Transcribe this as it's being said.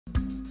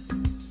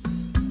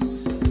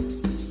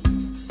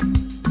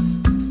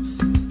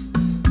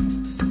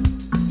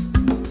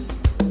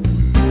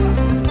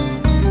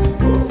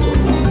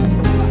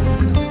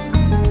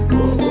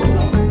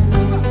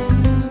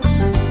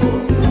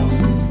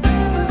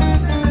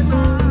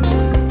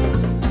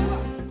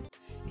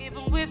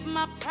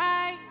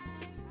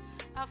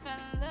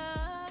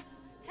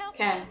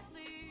Ken,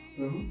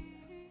 Mm-hmm.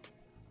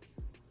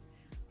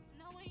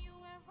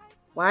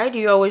 why do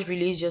you always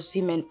release your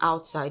semen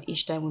outside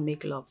each time we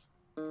make love?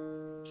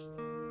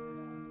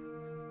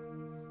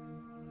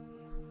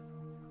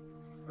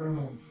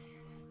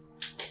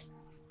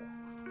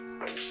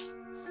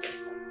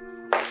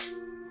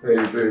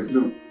 Hey, babe,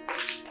 look.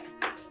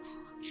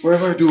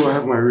 Whatever I do, I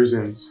have my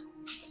reasons.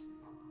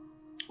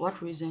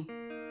 What reason?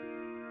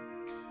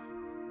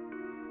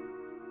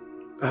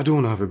 I don't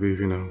want to have a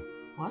baby now.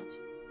 What?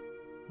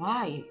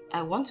 Why?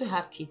 I want to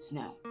have kids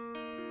now.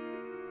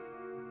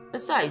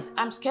 Besides,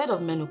 I'm scared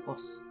of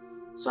menopause.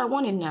 So I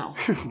want it now.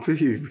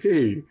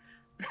 Babe,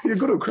 you're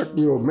gonna crack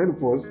me up.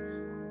 Menopause?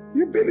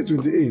 You're barely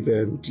 28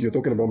 and you're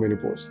talking about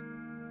menopause.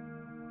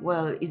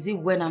 Well, is it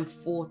when I'm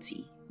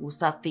 40 we'll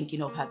start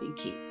thinking of having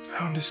kids?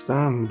 I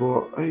understand,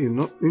 but you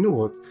know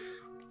what?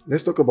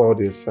 Let's talk about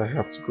this. I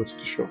have to go to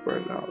the shop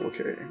right now,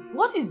 okay?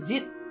 What is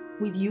it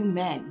with you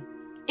men?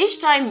 Each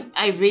time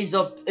I raise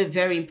up a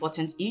very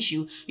important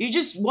issue, you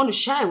just want to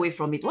shy away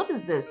from it. What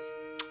is this?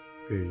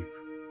 Babe,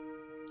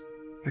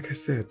 like I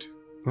said,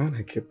 when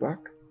I get back...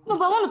 No,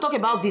 but I want to talk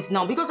about this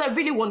now because I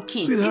really want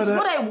kids. Sweetheart, it's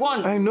what I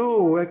want. I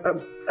know.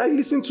 I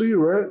listen to you,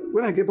 right?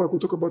 When I get back, we'll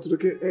talk about it,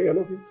 okay? Hey, I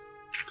love you.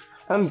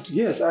 And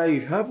yes, I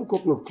have a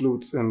couple of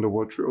clothes and the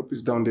wardrobe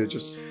is down there.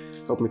 Just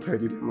help me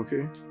tidy them,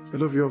 okay? I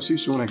love you. I'll see you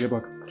soon when I get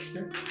back.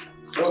 Okay.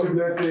 Love you,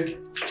 Betsy.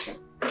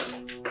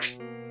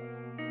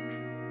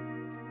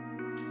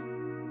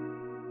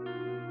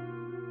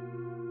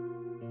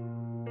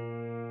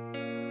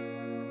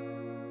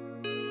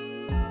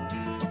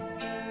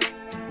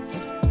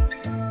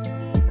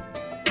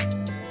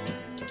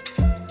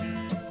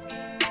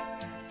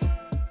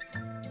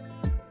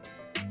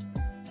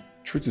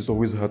 Truth is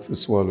always hard to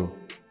swallow.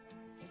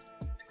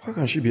 How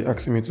can she be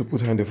asking me to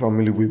put her in the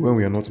family way when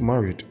we are not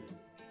married?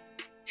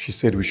 She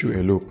said we should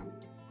elope.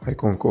 I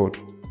concurred.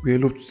 We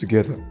eloped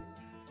together.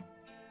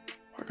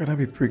 How can I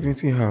be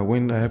pregnanting her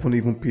when I haven't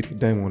even paid a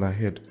dime on her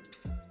head?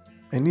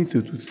 I need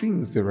to do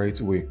things the right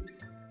way.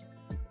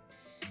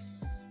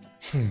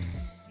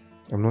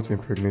 I'm not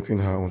impregnating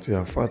her until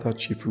her father,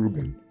 Chief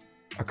Ruben,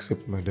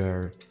 accepts my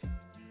diary.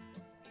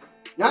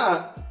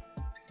 Yeah.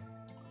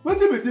 When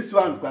did with this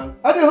one, man?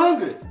 Are they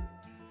hungry?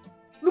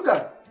 Look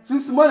at,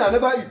 since morning I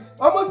never eat.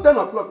 Almost 10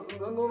 o'clock.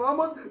 No,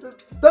 almost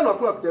 10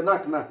 o'clock they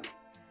knock now.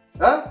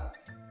 Huh?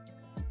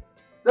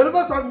 They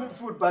never serve me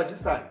food by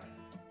this time.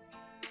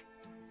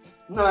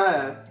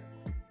 Nah.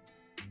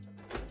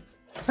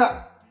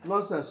 Ha!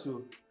 Nonsense,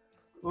 so.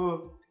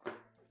 Oh.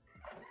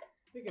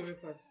 Take a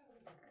breakfast.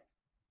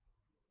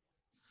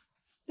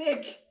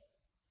 Take.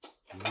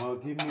 No,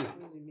 give me.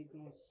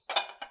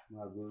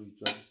 No, go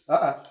eat.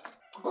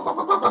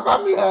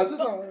 Come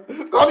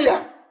here. Come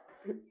here.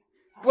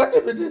 What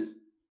is this?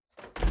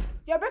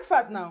 Your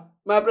breakfast now.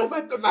 My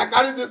breakfast, if I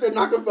carry this thing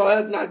knocking for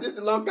head now, this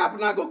long cap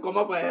now go come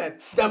off my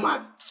head. Damn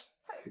it.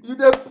 You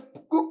dey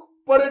cook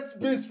porridge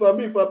beans for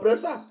me for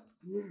breakfast.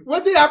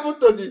 What did happen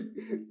to the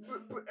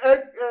egg,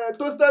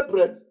 toasted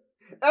bread,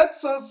 egg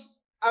sauce,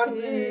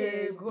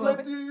 and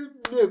plenty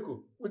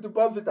milk with the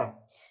bonfita?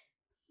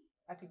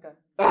 Africa.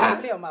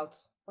 Play your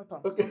mouth.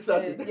 Okay,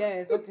 sorry.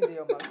 Yeah, something in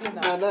your mouth. Clean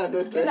now.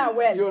 No, Clean now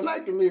well. You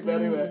like me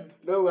very well.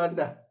 No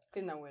wonder.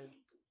 Clean now well.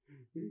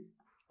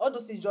 All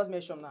those things just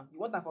mentioned now. You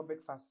want them for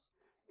breakfast?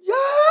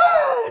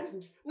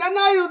 Yes!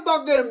 Now you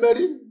talking,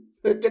 Mary.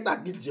 Get a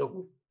good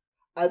job.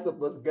 I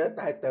suppose get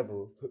a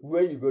table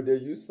where you go there,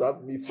 you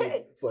serve me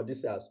food for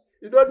this house.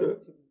 You don't know?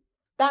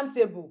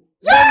 Timetable.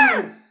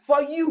 Yes!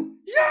 For you.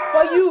 Yes!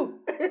 For you.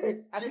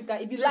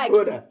 Africa, if you like,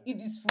 eat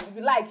this food. If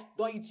you like,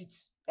 don't eat it.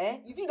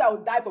 You think that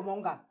will die from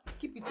hunger?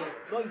 Keep it there.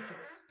 Don't eat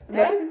it.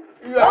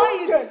 You are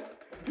wicked.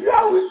 You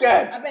are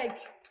wicked. I beg.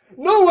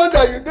 No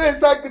wonder you do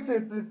inside kitchen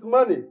since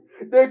morning.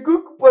 They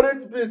cook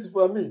porridge beans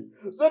for me.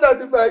 So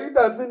that if I eat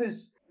and finish,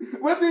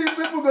 what do you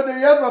people gonna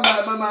hear from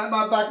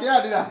my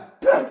backyard there?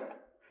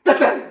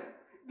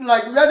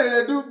 Like where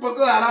they do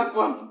Boko Haram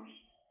pump.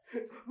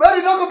 But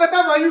it don't go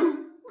better for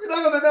you. It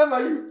don't go better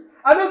for you.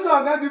 I don't say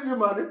I can't give you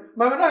money.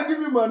 My mother give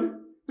you money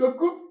to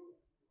cook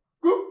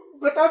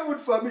better food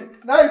for me.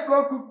 Now you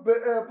can't cook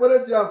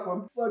porridge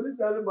for this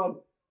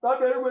animal. That's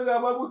the only way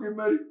I'm going to get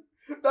married.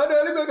 That's the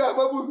only way I'm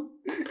going to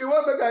get. You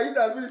want to make I eat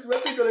and finish.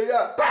 What you gonna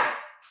hear? Pa!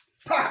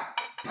 Pa!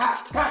 Pa!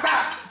 Pa!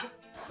 Pa!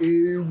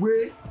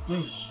 Away!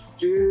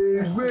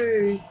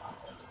 Away!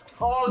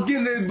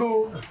 Oginedo!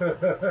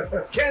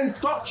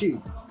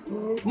 Kentucky!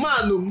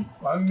 Manum!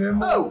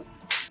 Oh!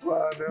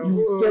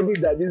 You said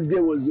it that this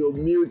girl was your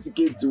meal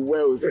ticket to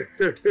wealth.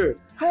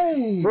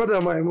 Hey!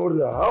 Brother, my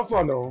mother, how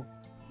far now?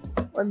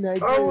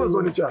 How was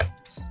Onitsha?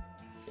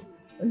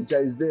 Onitsha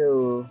is there.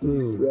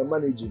 We are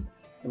managing.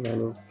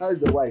 How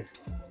is the wife?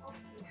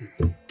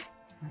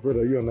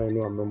 Brother, you and I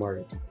know I'm not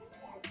married.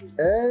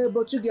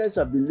 But you guys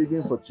have been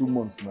living for 2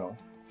 months now.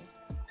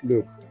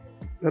 Look,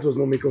 that does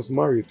not make us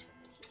married.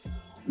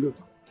 Look,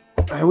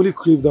 I only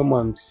crave that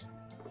man's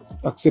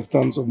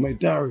acceptance of my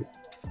dowry.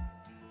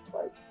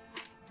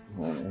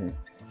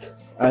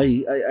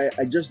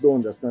 I just don't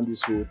understand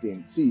this whole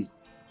thing. See,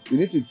 You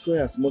need to try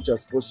as much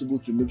as possible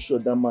to make sure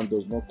that man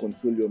does not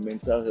control your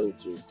mental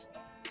health.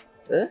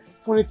 Eh?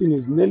 Funny thing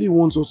is, Nelly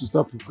wants us to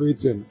start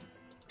procreating.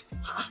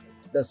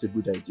 That's a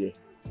good idea.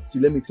 See,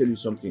 let me tell you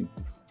something.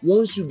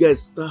 Once you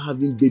guys start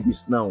having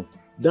babies now,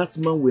 that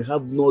man will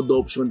have no other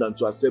option than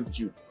to accept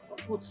you.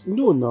 But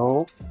no,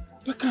 now.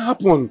 That can't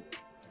happen.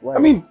 Why? I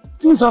mean,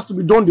 things has to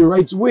be done the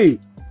right way.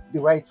 The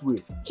right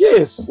way?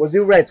 Yes. Was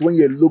it right when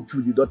you eloped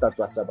with the daughter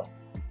to Asaba?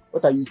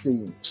 What are you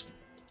saying?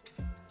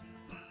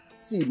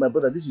 See, my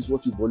brother, this is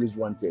what you've always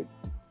wanted.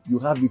 You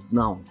have it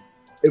now.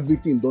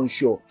 Everything done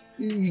sure.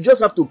 You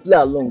just have to play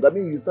along. I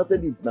mean, you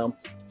started it now.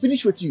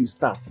 Finish what you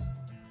start.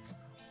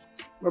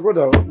 My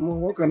brother,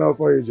 what can I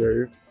offer you,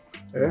 Jerry?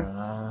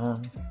 Nah.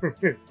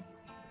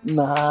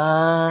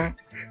 Nah.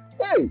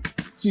 Hey,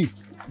 see,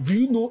 do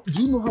you know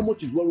how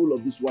much is one roll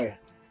of this wire?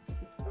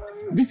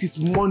 This is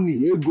money.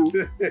 Here you go.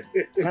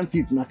 Count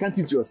it now. Count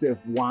it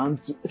yourself. 1,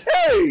 2.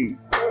 Hey!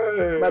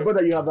 My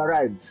brother, you have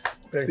arrived.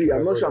 Thank see, you,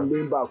 I'm not sure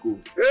brother. I'm going back. Oh.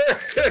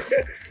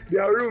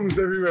 There are rooms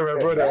everywhere,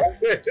 my brother.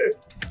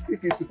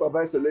 If you're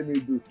supervisor, let me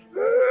do.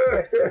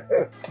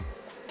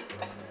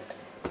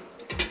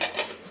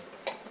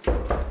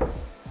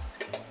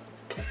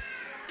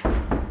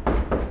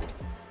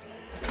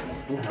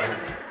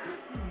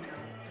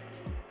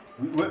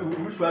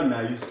 Which one may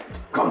I use?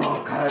 Come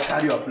on,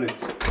 carry your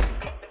plate.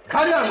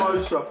 Carry on, my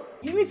shop.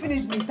 You will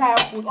finish the entire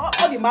food,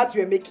 all the math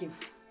you were making.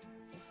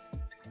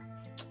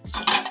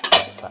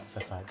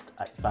 If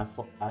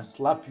I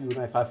slap you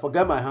now, if I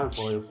forget my hand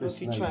for your face.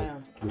 If you try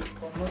am.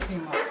 For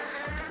nothing matters.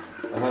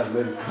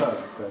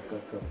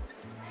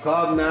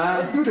 Come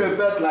now, do the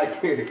first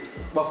like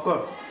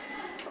popcorn.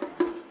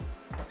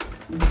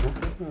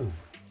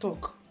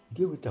 Talk.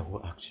 Get with that,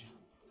 what ask you?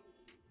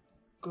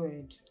 Go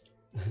ahead.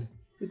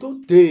 You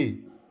don't dare.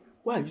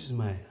 Why use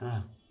my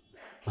hand,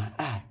 my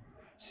eye,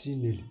 see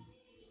Nelly?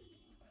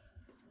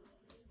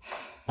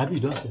 Abi,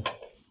 you don't say.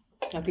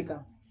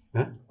 Africa.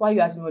 Huh? Why are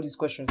you asking me all these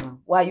questions now?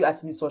 Why are you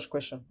asking me such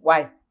questions?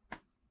 Why?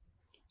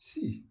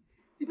 See,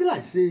 it be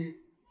like say,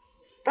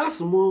 that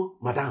small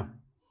madam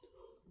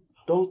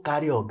don't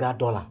carry your God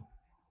dollar,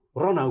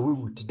 run away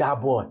with that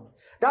boy.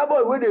 That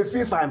boy when they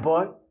feel fine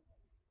boy,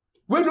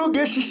 we no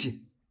get shishi,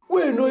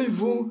 we no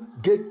even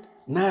get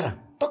naira,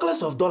 talk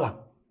less of dollar.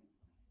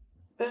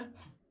 Eh?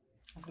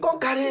 Come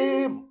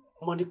carry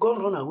money, come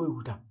run away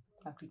with them.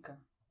 Africa.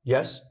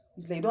 Yes?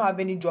 It's like you don't have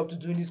any job to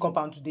do in this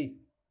compound today.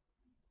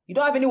 You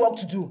don't have any work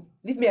to do.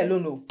 Leave me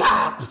alone, no.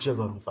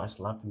 If I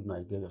slap you now,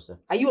 you get yourself.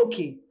 Are you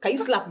okay? Can you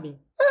slap me?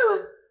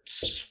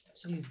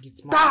 Please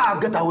get mad.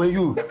 Get away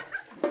you.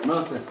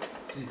 Nonsense.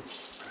 See,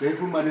 they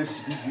even managed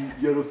to give you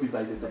yellow fever.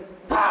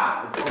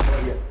 Come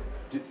over here.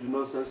 The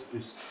nonsense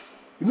please.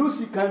 You know,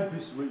 see kind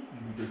peace when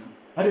you do.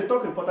 And they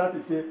talk important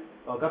to say,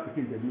 Oga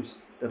picking the news.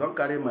 They don't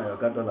carry my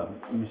Oga dollar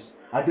news.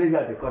 I didn't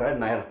hear the correct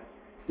naira.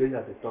 They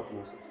hear the talk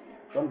nonsense.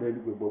 Don't let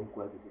you go bomb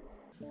quite a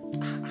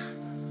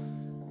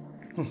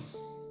bit.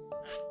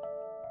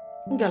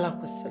 Ngala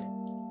Kwesili,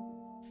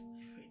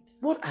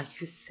 what are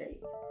you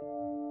saying?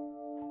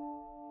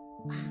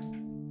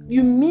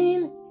 You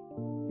mean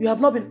you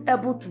have not been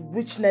able to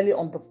reach Nelly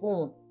on the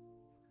phone?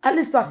 At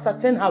least to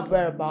ascertain her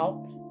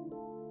whereabouts?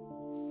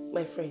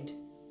 My friend,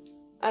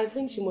 I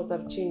think she must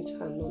have changed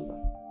her number.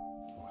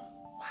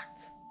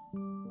 What?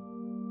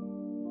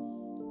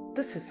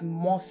 This is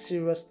more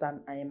serious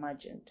than I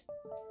imagined.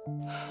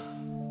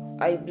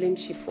 I blame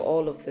Sheep for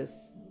all of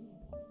this.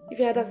 If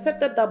you had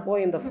accepted that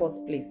boy in the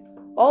first place,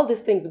 all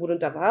these things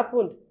wouldn't have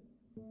happened.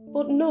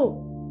 But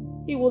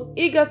no, he was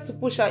eager to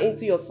push her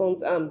into your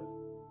son's arms.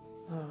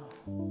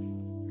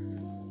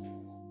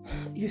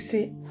 You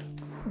see,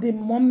 the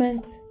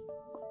moment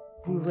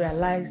we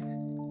realized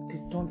they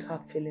don't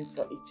have feelings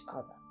for each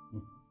other,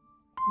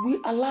 we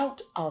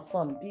allowed our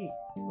son be,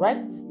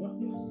 right?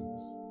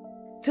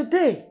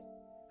 Today,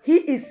 he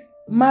is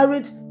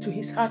married to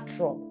his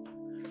heartthrob.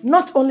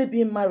 Not only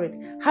being married,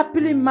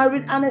 happily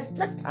married and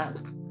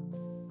expectant.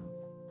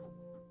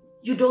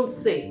 You don't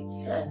say.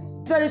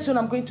 Yes. Very soon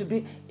I'm going to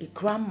be a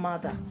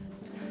grandmother.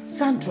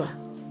 Sandra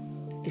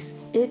is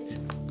 8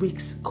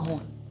 weeks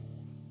gone.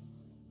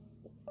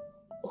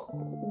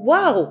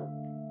 Wow!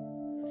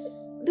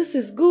 This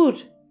is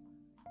good.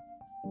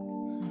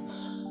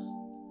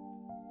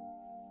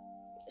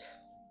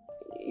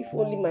 If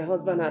only my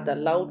husband had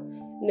allowed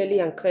Nelly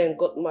and Kayan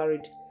got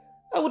married,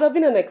 I would have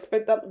been an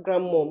expectant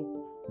grandmom.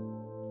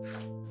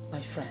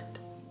 My friend,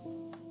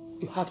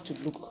 you have to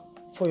look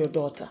for your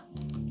daughter.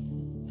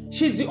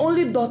 She's the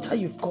only daughter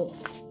you've got.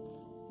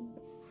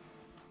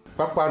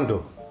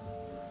 Papando,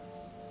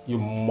 you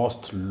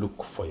must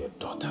look for your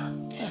daughter.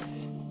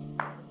 Yes.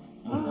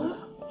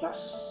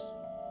 Yes.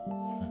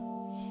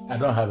 I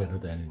don't have a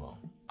daughter anymore.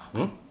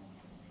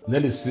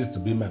 Nelly ceased to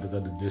be my daughter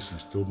the day she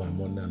stole my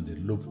money and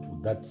eloped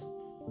with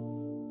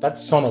that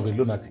son of a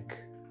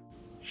lunatic.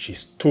 She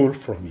stole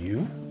from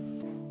you?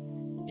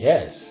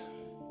 Yes.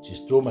 She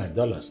stole my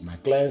dollars, my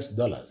client's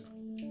dollars.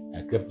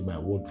 I kept in my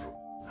wardrobe.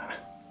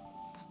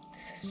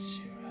 This is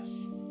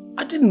serious.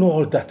 I didn't know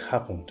all that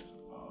happened.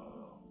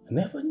 I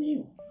never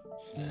knew.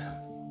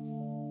 Yeah.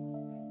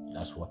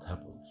 That's what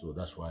happened. So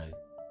that's why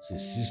she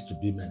ceased to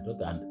be my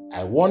daughter. And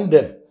I warned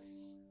them,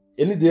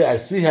 any day I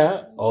see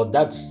her or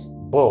that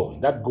boy,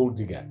 that gold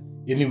digger,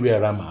 anywhere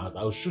around my house,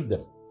 I'll shoot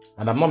them.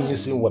 And I'm not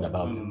missing word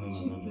about it.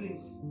 Chief,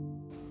 please.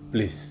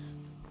 Please,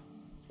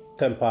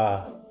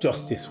 temper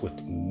justice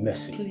with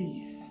mercy.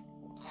 Please.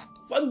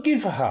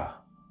 Forgive her.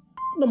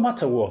 No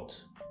matter what,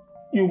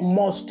 you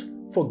must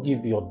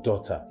forgive your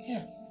daughter.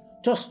 Yes.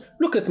 Just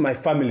look at my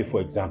family,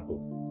 for example.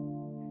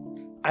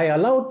 I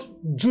allowed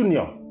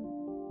Junior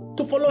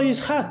to follow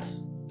his heart.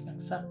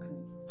 Exactly.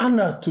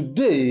 And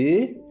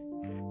today,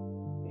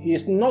 he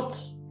is not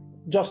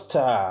just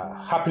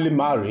happily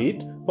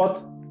married,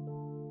 but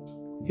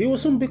he will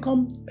soon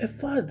become a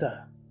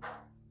father.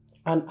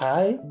 And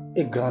I,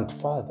 a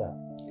grandfather.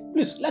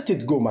 Please, let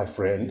it go, my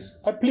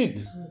friends. I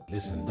plead.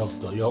 Listen,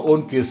 doctor, your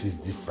own case is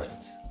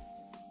different.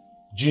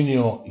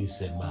 Junior is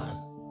a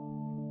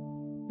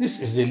man. This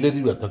is the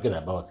lady we are talking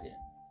about here.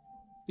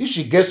 If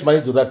she gets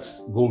married to that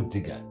gold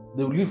digger,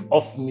 they will live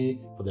off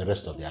me for the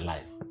rest of their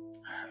life.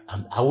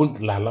 And I won't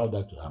allow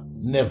that to happen.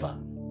 Never.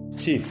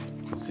 Chief,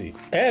 see,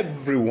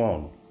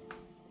 everyone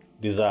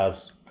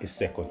deserves a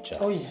second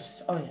chance. Oh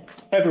yes, oh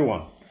yes.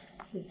 Everyone.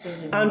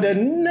 And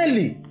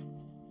Nelly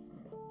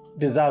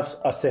deserves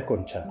a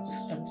second chance.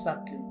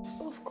 Exactly.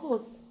 Of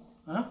course.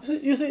 Huh?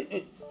 You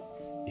see,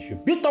 if you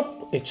beat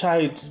up a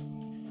child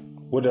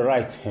with the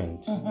right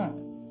hand,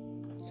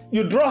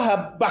 you draw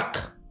her back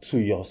to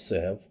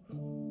yourself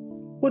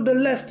with the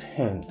left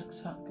hand.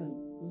 Exactly.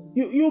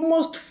 You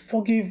must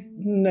forgive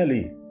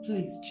Nelly.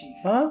 Please, Chief.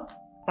 Huh?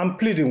 I'm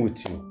pleading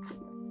with you.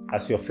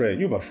 As your friend,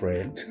 you're my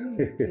friend.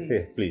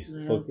 Please. Please,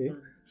 My okay? husband.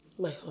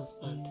 My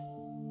husband,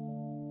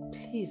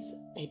 please,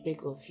 I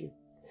beg of you,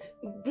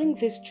 bring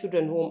these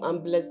children home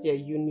and bless their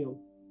union.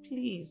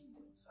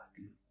 Please.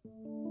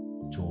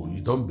 So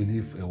you don't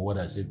believe a word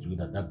I said to you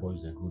that boy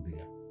is a good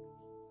digger?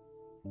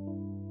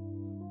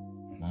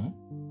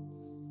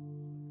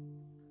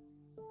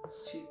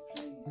 Chief,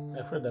 please.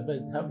 My friend, I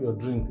beg, have your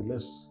drink.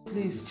 Let's...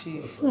 Please,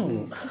 Chief,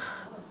 please.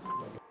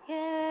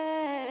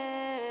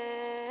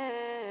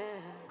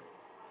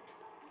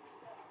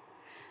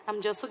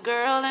 I'm just a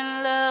girl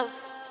in love.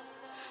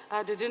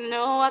 I didn't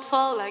know I'd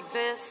fall like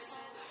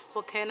this.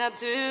 What can I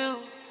do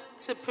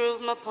to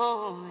prove my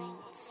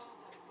point?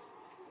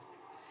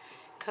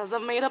 'Cause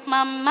I've made up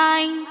my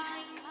mind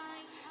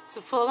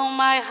to follow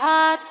my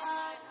heart.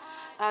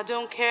 I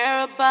don't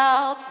care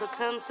about the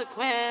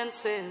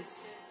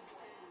consequences.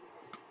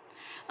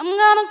 I'm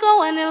gonna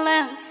go any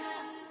length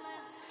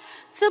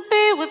to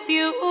be with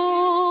you.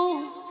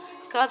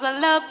 'Cause I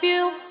love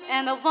you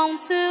and I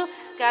want to.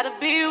 Gotta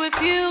be with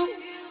you.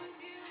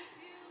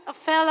 I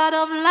fell out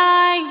of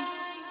line,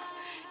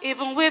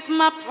 even with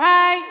my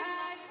pride.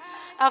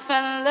 I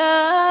fell in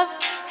love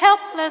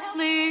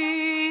helplessly,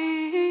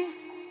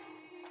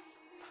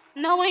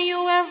 knowing you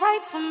were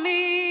right for me.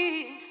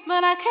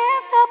 But I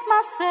can't stop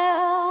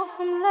myself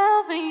from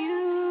loving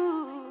you,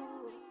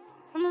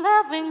 from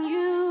loving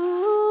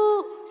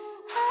you.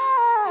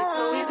 It's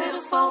so easy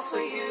to fall for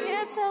you.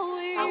 It's so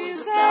easy. I was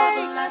just love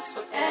and last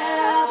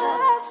forever.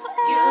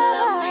 You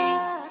love me,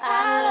 I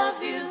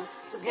love you.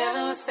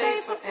 Together we'll stay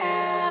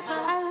forever.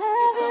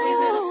 It's so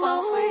easy to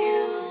fall for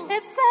you.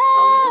 It's so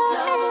I was just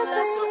love and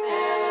last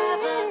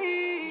forever.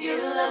 You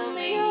love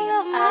me,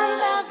 I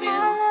love you.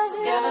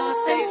 Together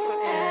we'll stay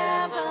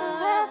forever.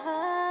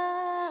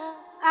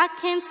 I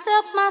can't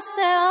stop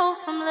myself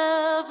from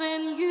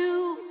loving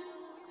you.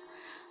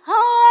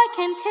 Oh, I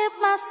can't keep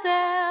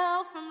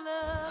myself from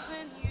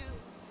loving you.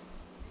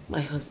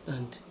 My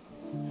husband,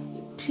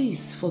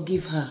 please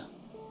forgive her.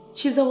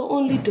 She's our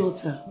only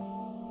daughter.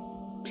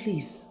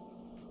 Please.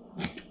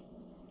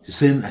 She's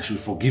saying I should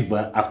forgive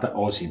her after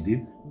all she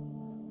did?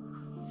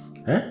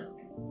 Eh?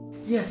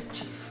 Yes,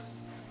 Chief.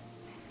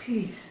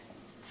 Please,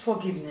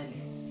 forgive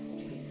Nelly.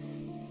 Please.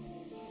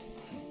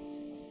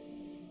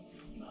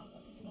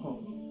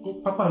 Oh,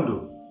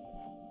 Papando,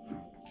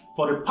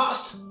 for the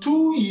past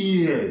 2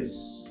 years,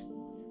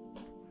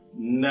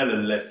 Nelly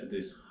left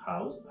this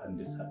house and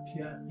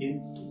disappeared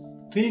into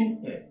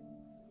thin air.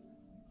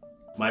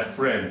 My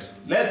friend,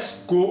 let's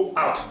go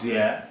out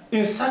there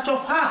in search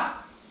of her.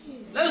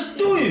 Let's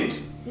do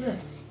it.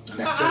 Yes.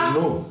 And I said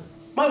no.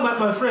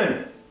 My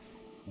friend,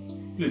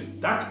 please,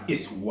 that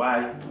is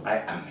why I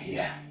am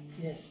here.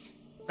 Yes.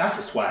 That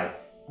is why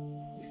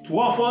the two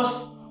of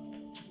us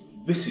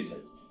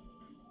visited.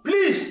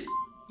 Please,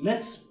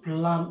 let's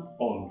plan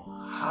on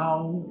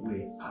how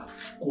we are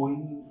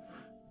going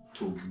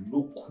to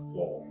look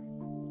for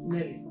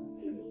Nelly.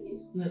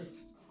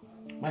 Yes.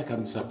 Mike,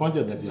 I'm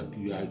disappointed that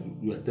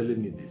you are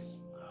telling me this.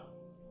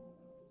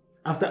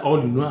 After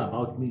all you know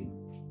about me.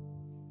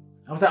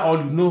 After all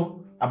you know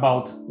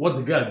about what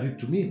the girl did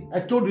to me.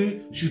 I told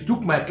you she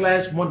took my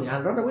client's money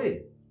and ran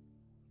away.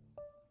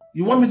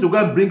 You want me to go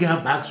and bring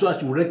her back so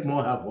she will wreak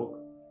more havoc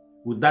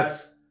with that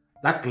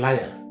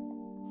liar?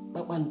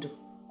 Babando.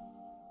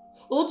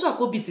 Otu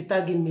akobi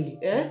sitagi mili,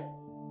 eh?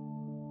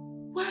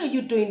 Why are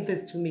you doing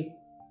this to me?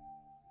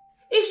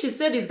 If she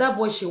said it's that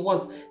boy she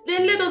wants,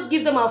 then let us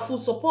give them our full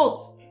support.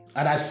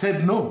 And I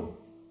said no.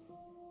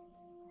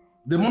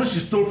 The money she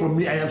stole from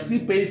me, I am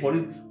still paying for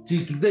it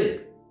till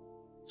today.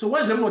 So why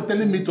is everyone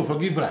telling me to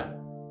forgive her?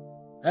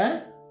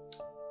 Eh?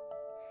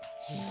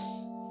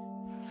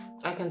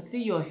 I can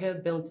see your hell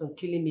bent on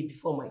killing me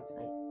before my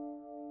time.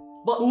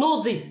 But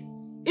know this,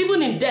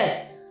 even in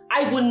death,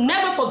 I will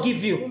never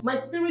forgive you. My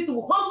spirit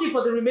will haunt you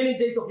for the remaining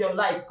days of your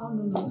life. Oh,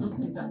 no, don't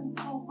say that.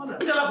 Oh,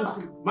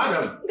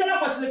 Madam.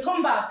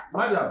 Come back.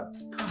 Madam.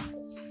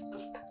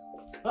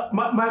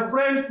 My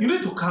friend, you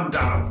need to calm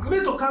down. You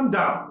need to calm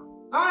down.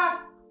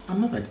 Ah? I'm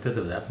not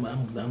agitated.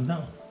 I'm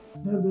down.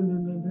 No.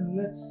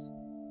 Let's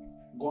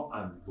go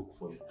and look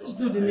for it. Let's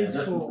do the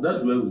needful.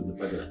 That's where we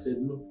departed. I said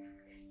no.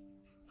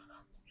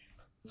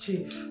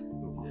 Chief.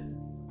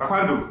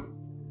 Bakwando.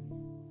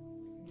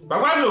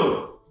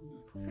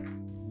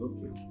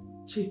 Okay.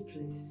 Chief,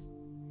 please.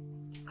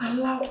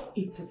 Allow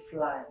it to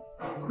fly.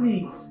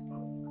 Please.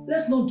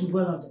 Let's not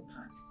dwell on the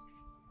past.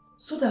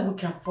 So that we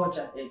can forge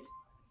ahead.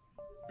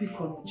 Be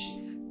calm,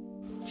 Chief.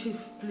 Chief,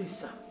 please,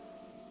 sir.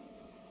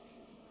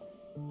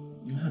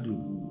 How do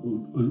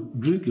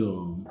drink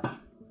your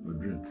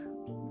drink?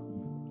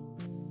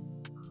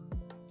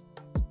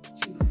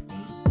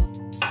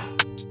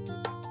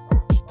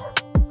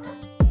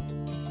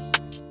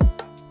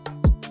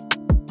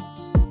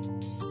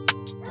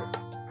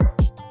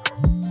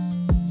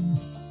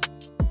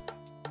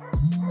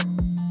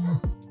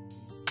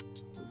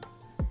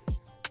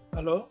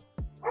 Hello?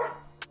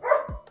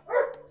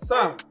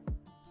 Sam?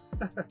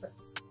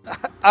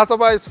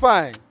 Asaba is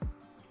fine.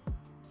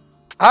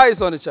 How is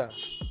Onitsha?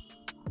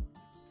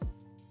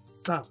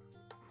 Sam,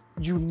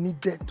 you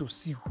needed to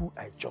see who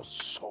I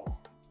just saw.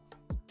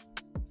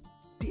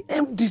 The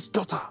MD's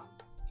daughter.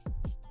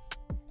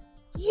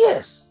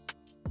 Yes.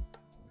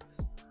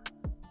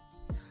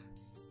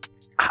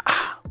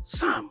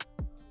 Sam,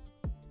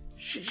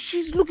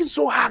 she's looking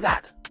so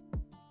haggard.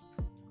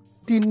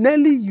 The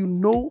Nelly you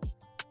know,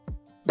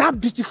 that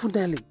beautiful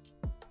Nelly,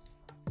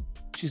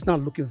 she's now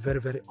looking very,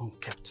 very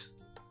unkempt.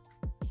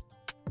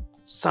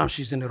 Sam,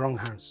 she's in the wrong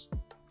hands.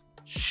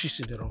 She's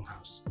in the wrong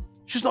hands.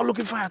 She's not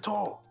looking fine at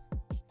all.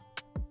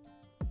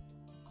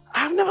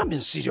 I've never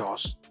been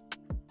serious.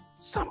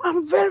 Sam,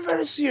 I'm very,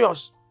 very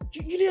serious.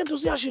 You needed to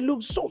see how she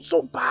looks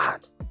so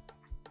bad.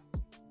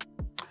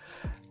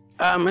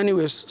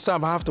 Anyways,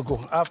 Sam, I have to go.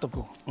 I have to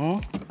go.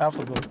 I have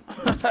to go.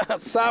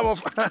 Sam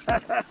of...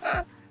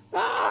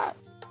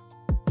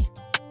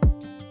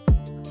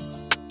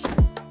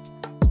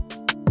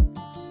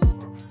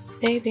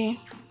 Baby,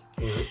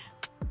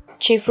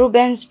 Chief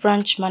Ruben's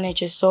branch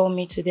manager saw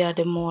me today at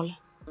the mall.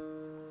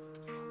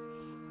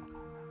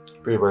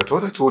 Babe, I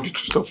thought I told you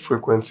to stop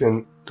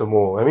frequenting the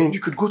mall. I mean, you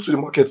could go to the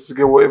market to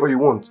get whatever you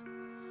want.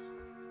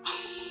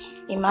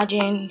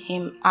 Imagine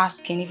him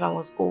asking if I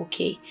was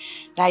okay,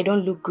 that I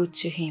don't look good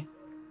to him.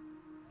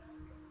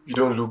 You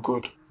don't look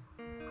good.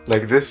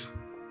 Like this?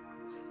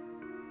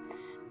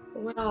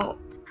 Well,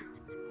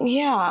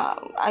 yeah,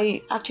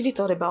 I actually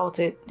thought about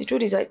it. The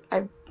truth is,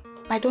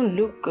 I don't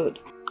look good.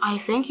 I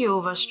think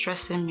you're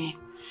overstressing me.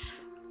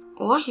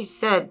 What he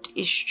said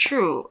is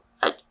true.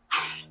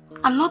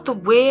 I'm not the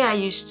way I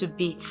used to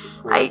be.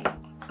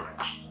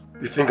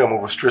 You think I'm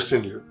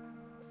overstressing you?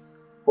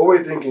 What were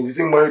you thinking? You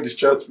think marriage is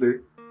child's play?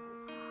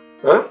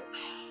 Huh?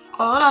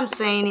 All I'm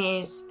saying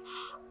is,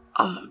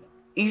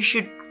 you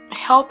should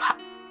help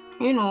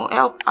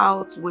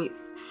out with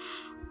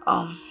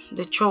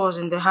the chores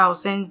in the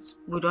house, since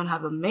we don't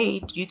have a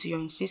maid due to your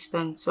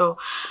insistence. So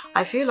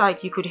I feel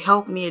like you could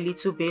help me a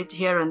little bit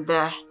here and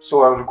there.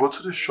 So I will go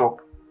to the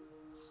shop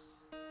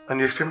and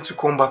you expect me to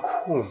come back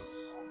home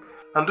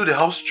and do the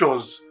house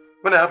chores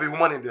when I have a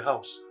woman in the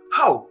house?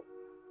 How?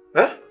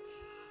 Eh?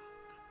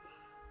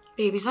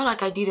 Babe, it's not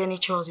like I did any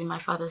chores in my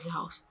father's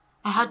house.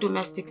 I had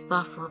domestic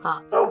staff for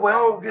that. Oh,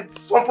 well,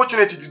 it's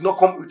unfortunate you did not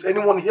come with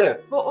anyone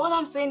here. But all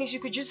I'm saying is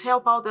you could just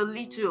help out a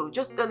little.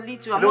 Just a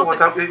little. You know what?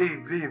 Hey,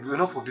 babe,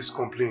 enough of these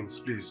complaints,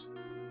 please.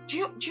 Do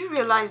you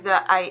realize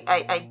that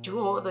I do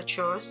all the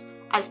chores?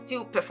 I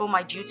still perform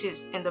my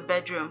duties in the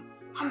bedroom.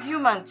 I'm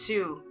human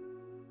too.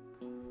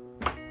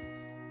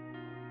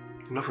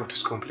 Enough of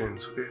these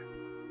complaints, okay?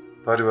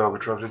 By the way, I'll be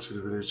traveling to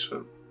the village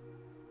soon.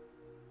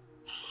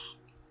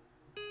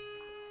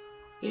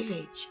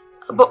 Village?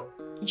 But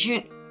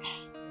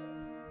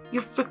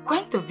you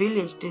frequent the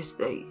village these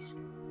days.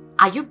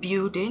 Are you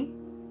building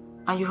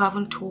and you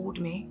haven't told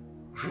me?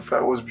 If I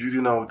was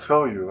building, I would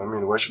tell you. I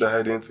mean, why should I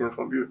hide anything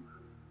from you?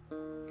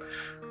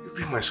 You'll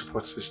be my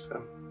support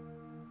system.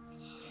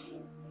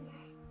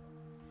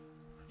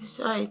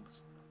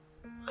 Besides,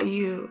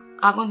 you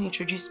haven't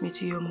introduced me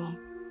to your mom.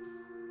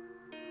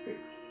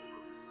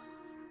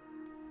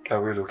 I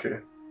will, okay?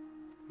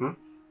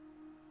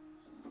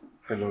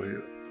 I love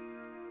you.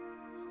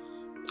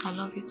 I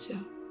love you too.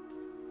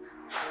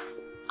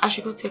 I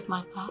should go take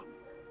my bath.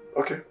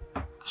 Okay.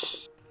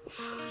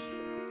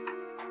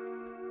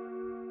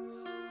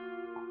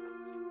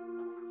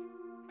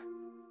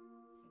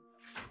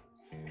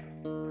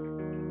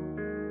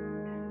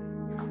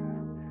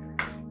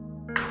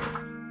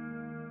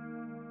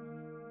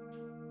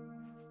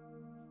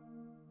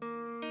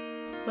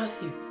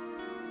 Matthew,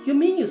 You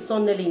mean you saw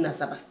Nelly in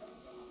Asaba?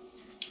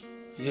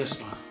 Yes,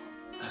 ma.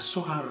 I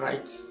saw her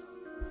right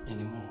in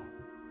the mall.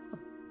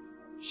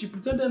 She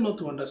pretended not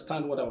to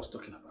understand what I was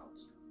talking about.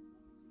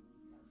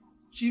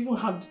 She even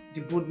had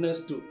the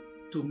boldness to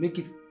make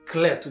it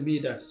clear to me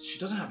that she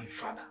doesn't have a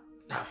father,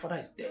 that her father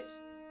is dead.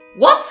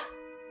 What?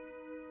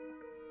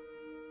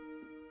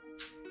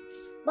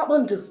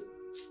 Babandu,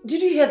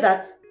 did you hear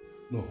that?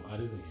 No, I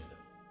didn't hear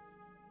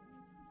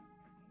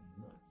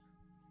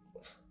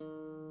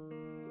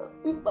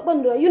that.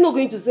 Babandu, are you not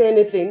going to say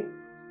anything?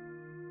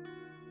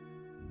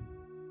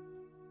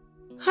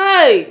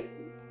 Hey!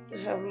 I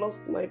have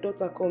lost my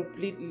daughter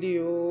completely,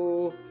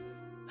 oh.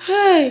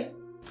 Hey!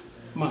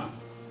 Ma,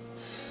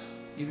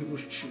 you people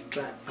should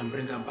try and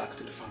bring her back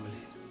to the family.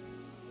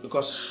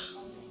 Because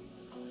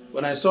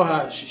when I saw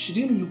her, she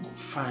didn't look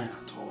fine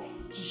at all.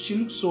 She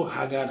looked so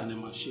haggard and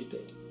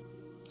emaciated.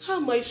 How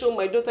am I sure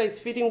my daughter is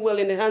feeding well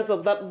in the hands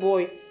of that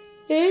boy?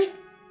 Eh?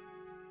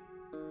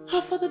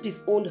 Her father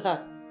disowned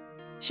her.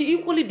 She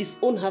equally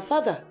disowned her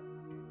father.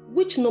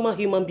 Which normal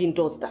human being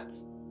does that?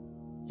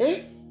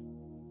 Eh?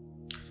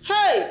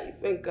 Hey!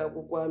 Hey,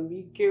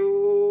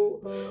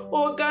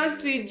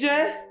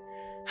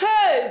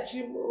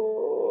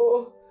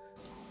 Jimo!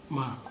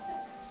 Ma,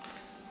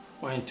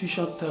 my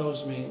intuition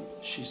tells me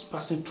she's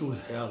passing through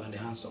hell in the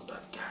hands of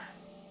that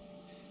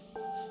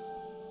guy.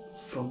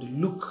 From the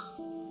look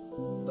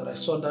that I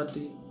saw that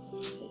day,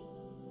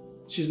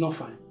 she's not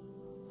fine.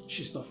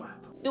 She's not fine.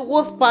 The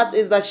worst part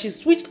is that she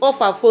switched off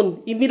her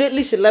phone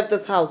immediately she left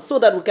this house so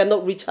that we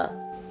cannot reach her.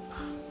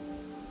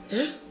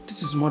 Eh?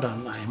 This is more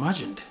than I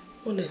imagined.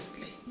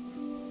 Honestly.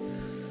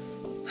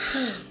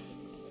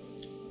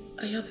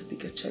 I have a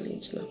bigger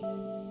challenge now.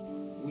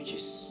 Which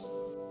is?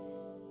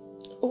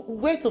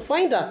 Where to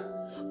find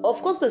her?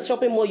 Of course the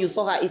shopping mall you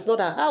saw her is not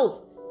her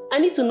house. I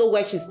need to know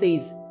where she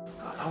stays.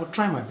 I will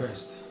try my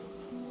best.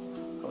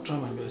 I'll try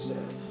my best.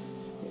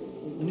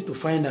 We need to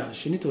find her.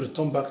 She needs to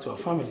return back to her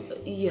family.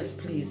 Yes,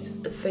 please.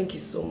 Thank you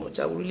so much.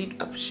 I really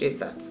appreciate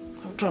that.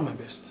 I'll try my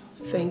best.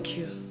 Thank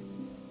you.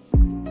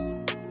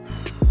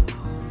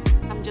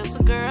 I'm just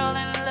a girl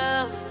in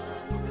love.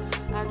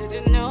 I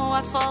didn't know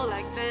I'd fall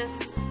like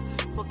this.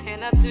 What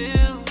can I do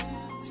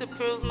to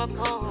prove my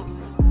point?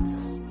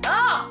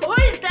 Oh, who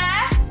is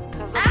there?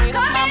 Cause I made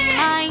up my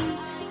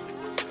mind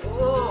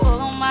to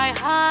follow my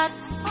heart.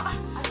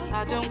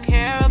 I don't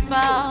care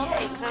about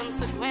the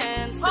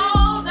consequences.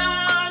 Hold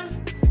on.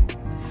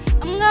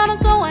 I'm gonna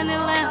go any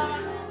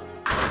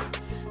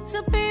length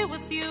to be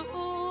with you.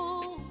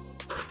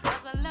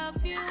 Cause I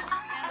love you and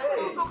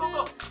I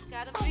want to.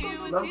 Gotta be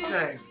with Long you.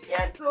 time.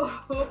 Yes.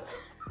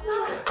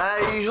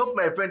 I hope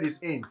my friend is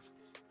in.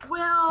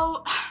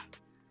 Well,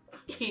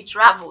 he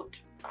traveled.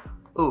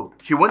 Oh,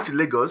 he went to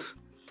Lagos?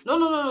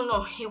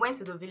 No. He went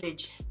to the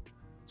village.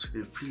 To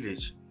the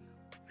village?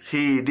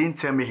 He didn't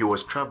tell me he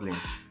was traveling.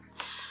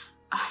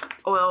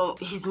 Well,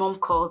 his mom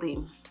called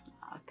him.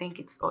 I think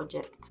it's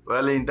urgent.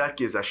 Well, in that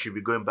case, I should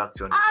be going back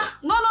to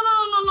Onitsha. No.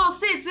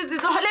 Sit.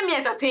 Don't let me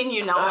entertain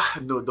you now.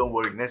 No, don't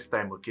worry. Next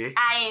time, okay?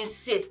 I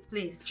insist,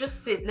 please.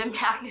 Just sit. Let me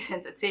at least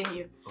entertain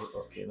you.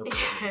 Oh, okay, no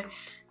problem.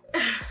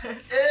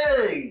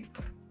 Hey!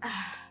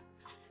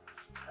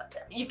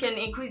 You can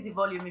increase the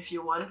volume if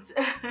you want.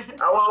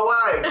 Our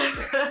wife!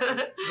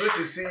 Good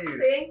to see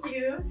you. Thank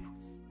you.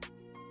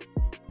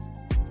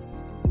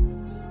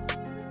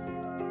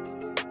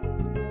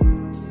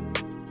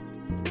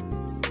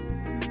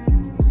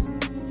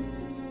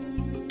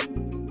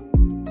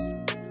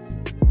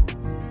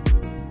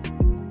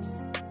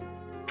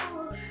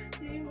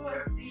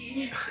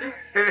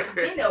 It's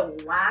been a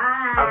while.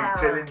 I'm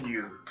telling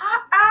you.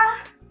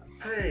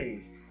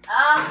 Hey.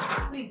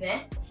 Please,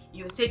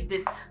 you take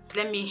this.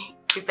 Let me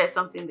prepare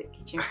something in the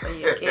kitchen for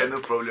you, okay?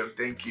 No problem,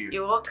 thank you.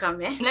 You're welcome,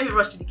 Let me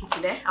rush to the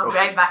kitchen, I'll be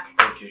right back.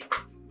 Thank you.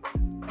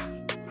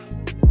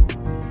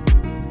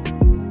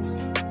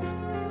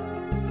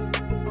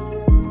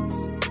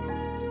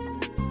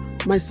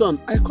 My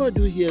son, I called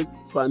you here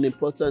for an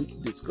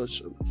important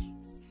discussion.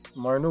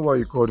 Ma, I know why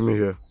you called me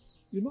here.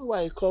 You know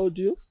why I called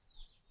you?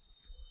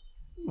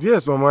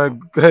 Yes, Mama,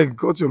 I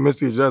got your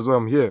message, that's why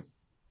I'm here.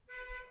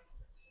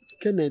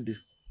 Kennedy,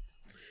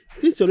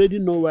 since you already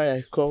know why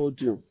I called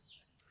you,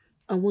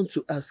 I want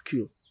to ask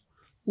you,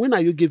 when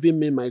are you giving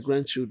me my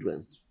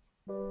grandchildren?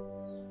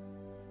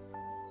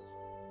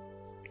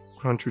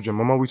 Grandchildren,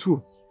 Mama, with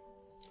who?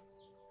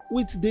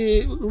 With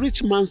the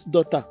rich man's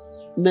daughter,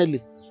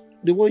 Nelly,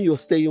 the one you're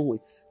staying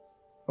with.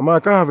 Mama, I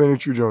can't have any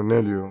children,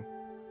 Nelly.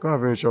 Can't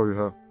have any child with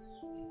her.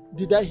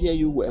 Did I hear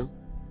you well?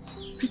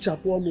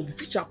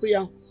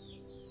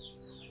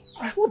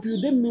 I hope you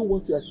didn't mean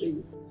what you are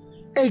saying.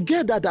 A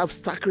girl that have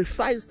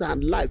sacrificed her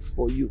life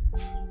for you.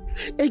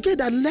 A girl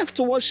that left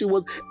what she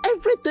was,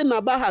 everything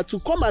about her to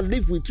come and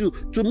live with you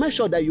to make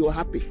sure that you're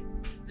happy.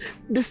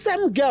 The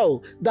same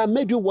girl that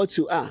made you what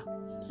you are,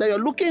 that you're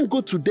looking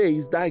good today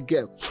is that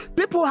girl.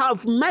 People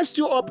have messed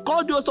you up,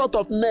 called you all sorts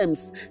of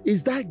names.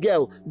 Is that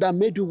girl that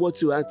made you what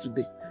you are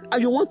today.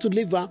 And you want to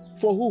leave her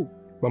for who?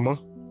 Mama,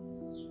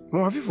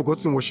 have you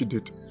forgotten what she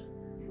did?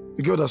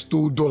 The girl that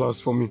stole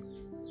dollars from me.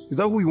 Is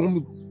that who you want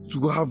me to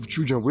go have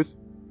children with?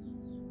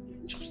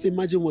 Just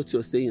imagine what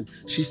you're saying.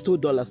 She stole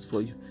dollars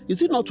for you.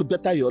 Is it not to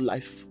better your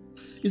life?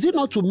 Is it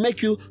not to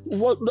make you...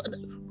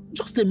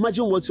 Just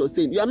imagine what you're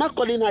saying. You are not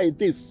calling her a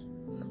thief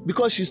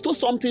because she stole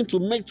something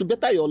to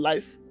better your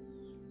life.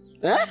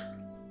 Eh?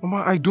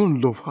 Mama, I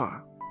don't love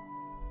her.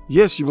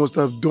 Yes, she must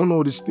have done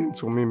all these things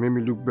for me, made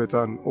me look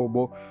better and all,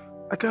 but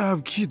I can't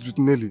have kids with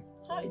Nelly.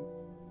 Hi.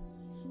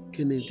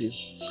 Kennedy,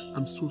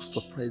 I'm so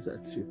surprised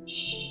at you.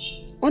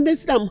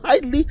 Honestly, I'm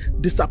highly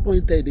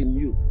disappointed in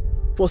you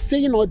for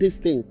saying all these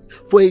things.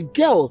 For a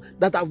girl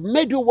that have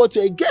made you what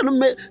you're a girl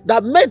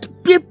that made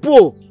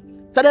people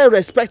started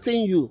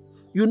respecting you.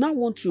 You now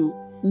want to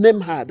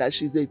name her that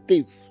she's a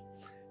thief.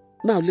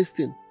 Now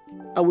listen,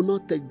 I will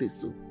not take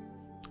this. So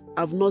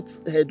I've not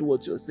heard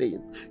what you're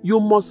saying. You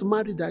must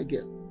marry that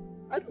girl.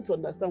 I don't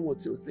understand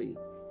what you're saying.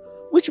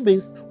 Which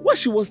means what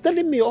she was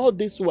telling me all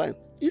this while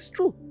is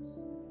true.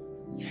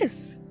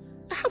 Yes,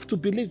 I have to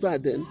believe her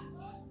then.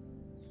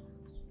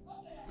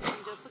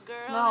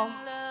 No.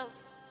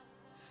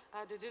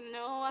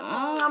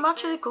 I'm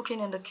actually cooking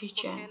in the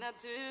kitchen.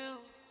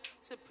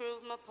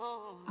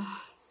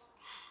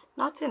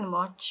 Nothing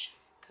much.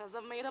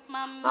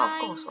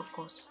 No, of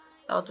course.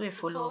 I'll do a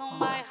follow-up on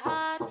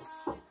that.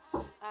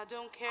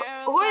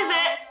 Who is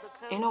it?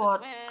 You know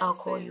what? I'll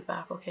call you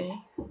back, okay?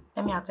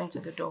 Let me attend to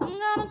the door.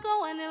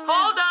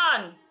 Hold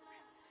on!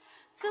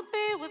 To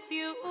be with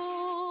you,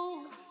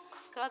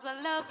 cause I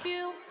love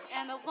you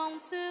and I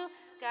want to,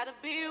 gotta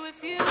be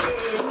with you.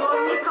 Hey,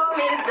 mommy, come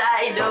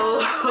inside,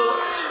 though.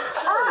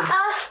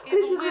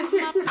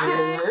 Sit.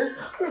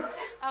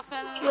 I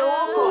fell in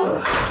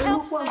love.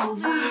 You're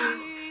welcome.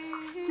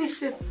 Please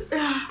sit.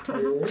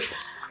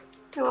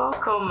 You're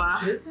welcome, ma.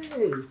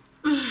 Hey.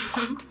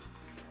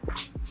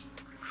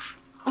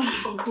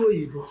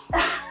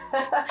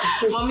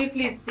 Mommy,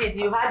 please sit.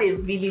 You've had a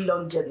really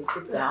long journey.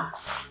 Sit down.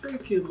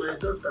 Thank you, my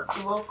daughter.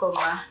 You're welcome,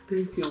 ma.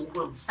 Thank you,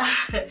 mom.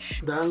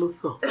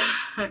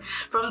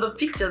 From the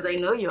pictures, I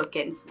know you're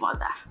Ken's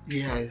mother.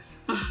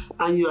 Yes.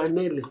 And you are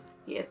Nelly.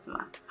 Yes,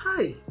 ma.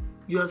 Hi.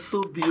 You are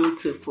so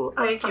beautiful.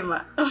 Thank you,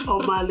 ma. Thank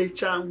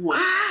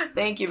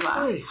you, ma.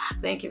 Hi.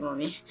 Thank you,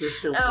 mommy.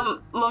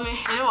 Mommy,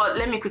 you know what?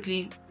 Let me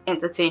quickly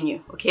entertain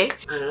you, okay?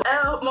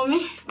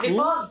 Mommy,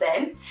 before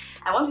then,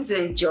 I want you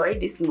to enjoy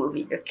this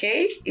movie,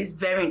 okay? It's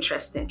very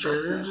interesting,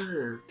 trust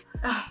me.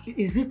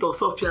 Is it a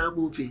Sophia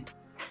movie?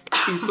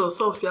 It's a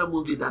Sophia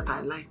movie that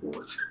I like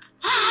watching.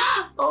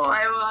 Oh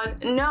my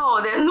god. No,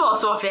 there's no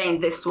Sophia in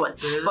this one.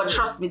 But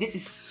trust me, this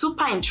is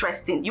super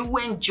interesting. You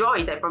will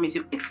enjoy it, I promise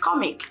you. It's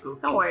comic. Okay.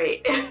 Don't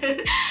worry.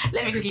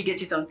 Let me quickly get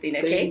you something,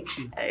 okay?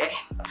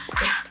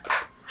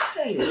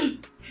 Thank you.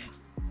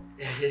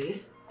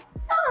 Okay.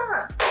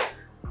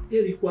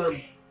 Hey.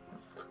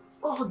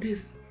 All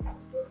this.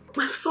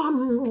 My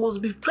son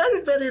must be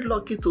very, very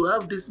lucky to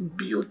have this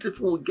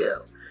beautiful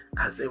girl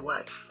as a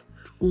wife.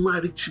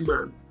 A rich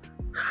man.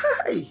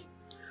 Hi.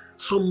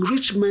 Some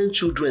rich men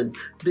children,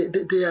 they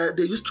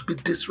used to be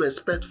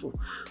disrespectful.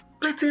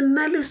 But in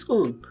Nelly's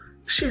own,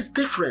 she's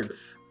different.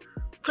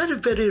 Very,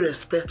 very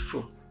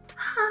respectful.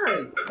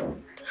 Hi.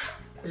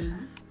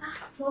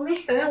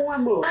 Mommy?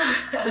 One more.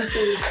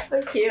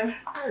 Thank you.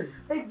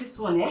 Take this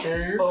one,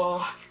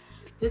 or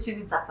just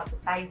use it as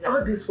appetizer.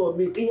 All this for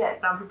me?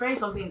 Yes, I'm preparing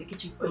something in the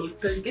kitchen for you.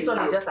 This you.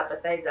 One is just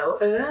appetizer.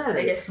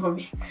 Yes,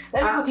 mommy.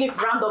 Let me quickly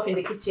round off in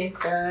the kitchen.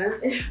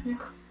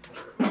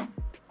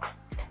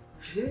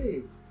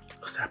 Hey.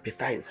 What's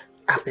appetizer?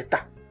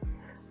 Appetizer.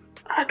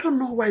 I don't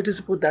know why these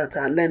people that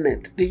are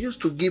learned, they used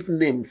to give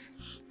names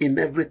in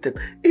everything.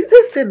 Is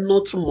this a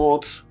not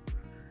much?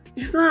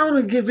 It's not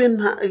only giving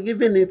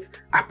it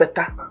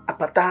appetizer.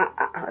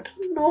 I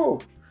don't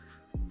know.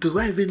 Do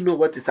I even know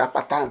what is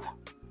appetizer?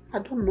 I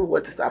don't know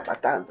what is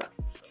appetizer.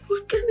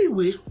 But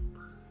anyway,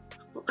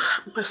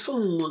 my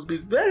son must be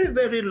very,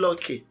 very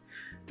lucky.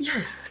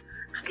 Yes.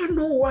 I don't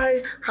know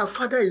why her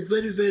father is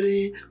very,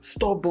 very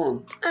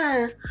stubborn.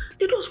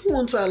 He doesn't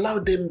want to allow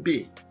them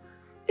be.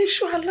 He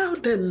should allow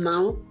them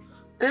now.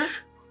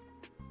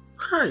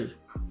 Hi.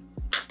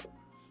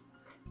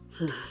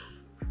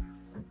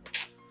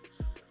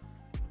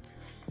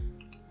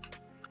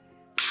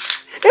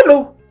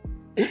 Hello.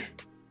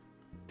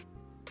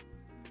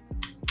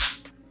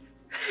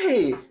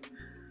 Hey.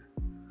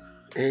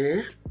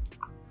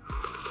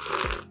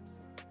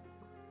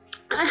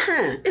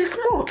 It's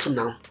malt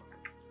now.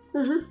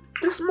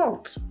 It's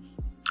malt.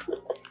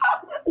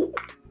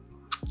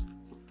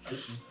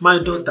 My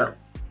daughter,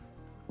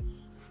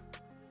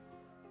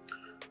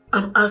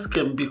 I'm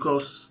asking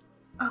because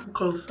I'm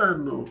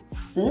concerned.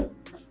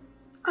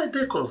 I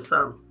dey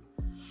concerned.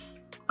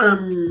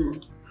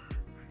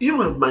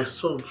 You and my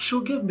son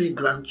should give me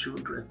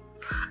grandchildren.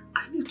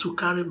 I need to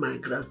carry my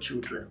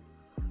grandchildren.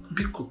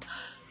 Biko.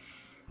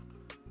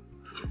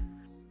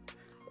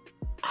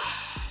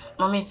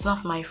 Mommy, it's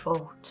not my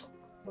fault.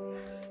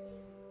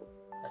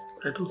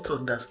 I don't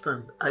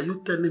understand. Are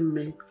you telling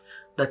me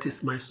that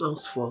it's my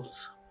son's fault?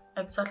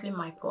 Exactly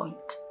my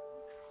point.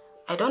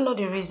 I don't know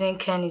the reason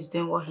Ken is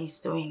doing what he's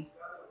doing.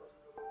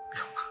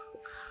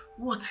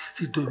 What is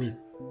he doing?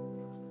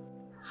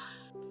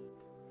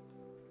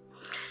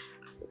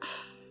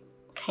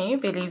 Can you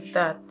believe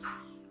that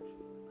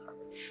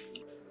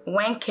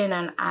when Ken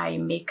and I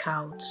make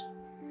out,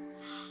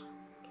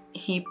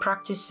 he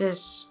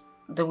practices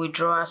the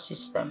withdrawal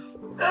system?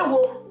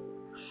 Ewo.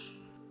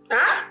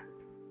 Huh?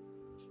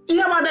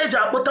 Ihe manage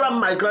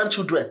my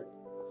grandchildren.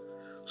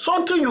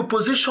 Something you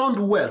positioned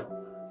well.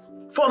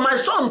 For my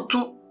son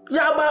to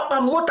yaba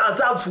and what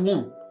as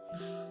womb.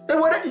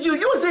 You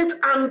use it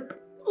and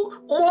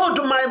mold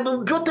my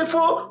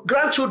beautiful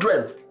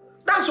grandchildren.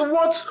 That's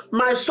what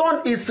my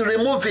son is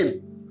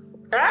removing.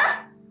 Eh?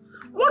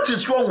 What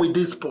is wrong with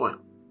this boy?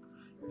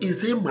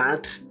 Is he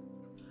mad?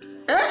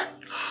 Eh?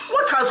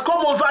 What has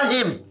come over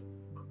him?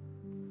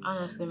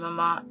 Honestly,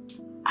 Mama,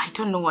 I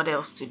don't know what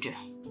else to do.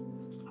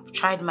 I've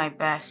tried my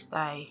best.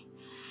 I've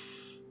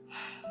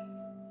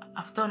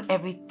done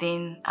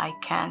everything I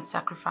can,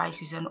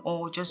 sacrifices and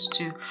all, just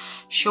to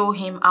show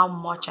him how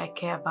much I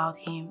care about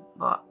him.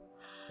 But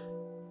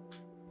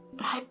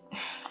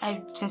I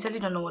sincerely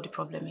don't know what the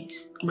problem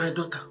is. My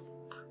daughter,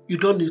 you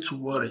don't need to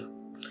worry.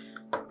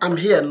 I'm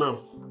here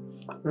now.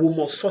 We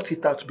must sort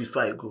it out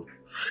before I go.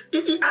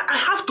 I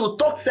have to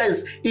talk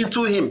sense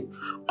into him.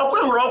 At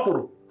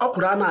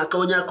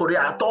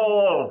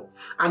all.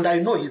 And I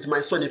know he's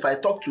my son. If I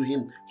talk to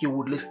him, he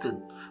would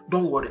listen.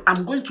 Don't worry.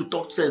 I'm going to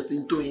talk sense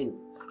into him.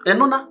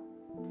 Enona,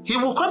 he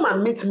will come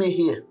and meet me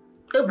here.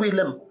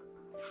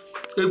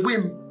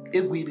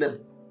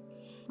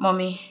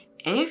 Mommy,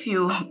 if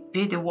you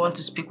be the one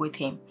to speak with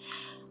him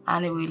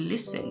and he will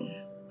listen,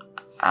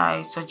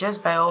 I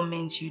suggest by all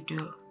means you do.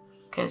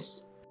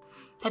 Because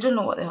I don't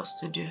know what else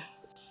to do.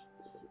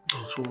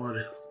 Don't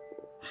worry.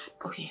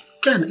 Okay.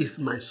 Ken is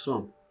my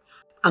son.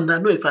 And I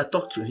know if I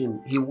talk to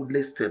him, he would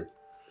listen.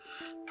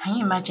 Can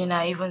you imagine?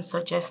 I even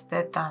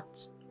suggested that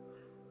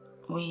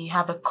we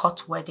have a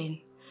court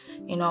wedding,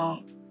 you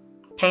know,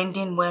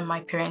 pending when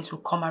my parents will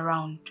come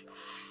around.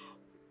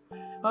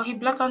 But he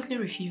blatantly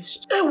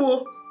refused.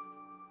 Ewo!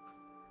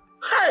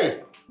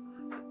 Hey!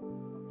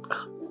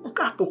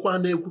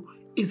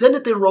 Is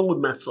anything wrong with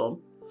my son?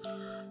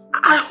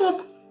 I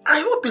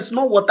hope it's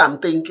not what I'm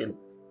thinking.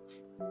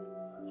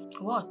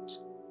 What?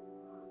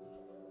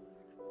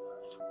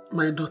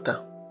 My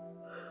daughter,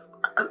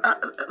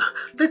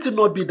 let it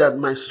not be that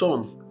my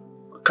son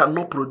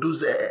cannot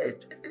produce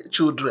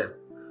children.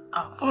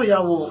 Oh yeah,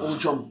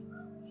 Ojom.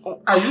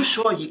 Are you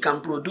sure he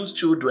can produce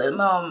children?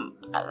 Mom,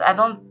 I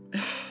don't...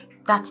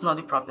 That's not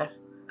the problem.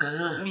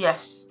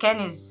 Yes,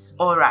 Ken is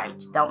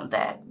alright down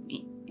there.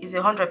 He's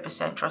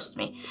 100%, trust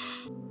me.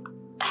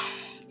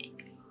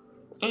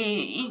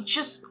 He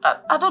just...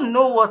 I don't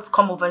know what's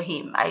come over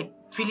him. I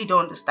really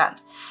don't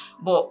understand.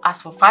 But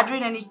as for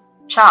fathering any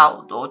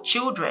child or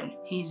children,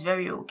 he's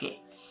very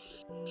okay.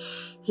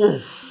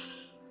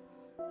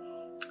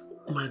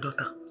 My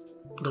daughter,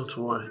 don't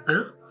worry.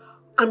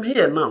 I'm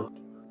here now.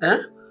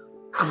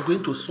 I'm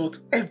going to sort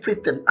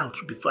everything out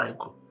before I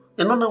go.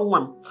 Another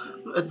one,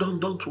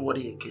 don't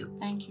worry again.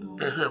 Thank you.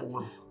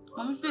 One.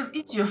 Mommy, please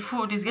eat your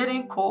food. It's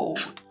getting cold.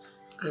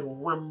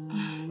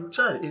 One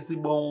child is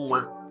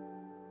one.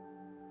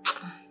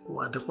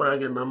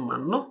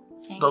 No,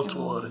 don't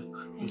worry.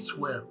 It's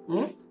well.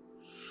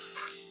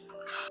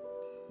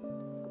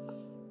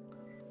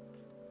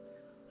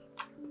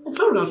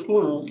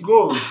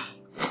 Go.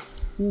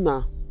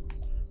 Nah.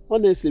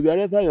 Honestly,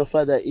 wherever your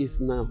father is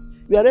now,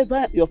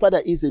 wherever your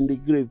father is in the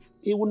grave,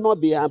 he will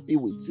not be happy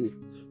with you.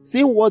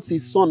 Seeing what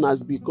his son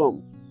has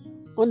become.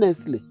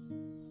 Honestly.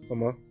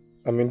 Mama,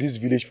 I'm in this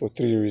village for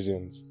 3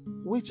 reasons.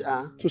 Which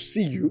are? To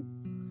see you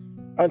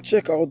and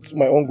check out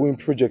my ongoing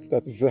project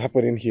that is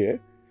happening here.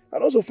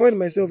 And also find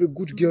myself a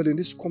good girl in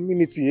this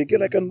community, a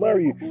girl I can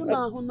marry.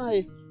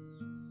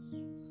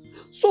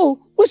 So,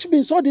 which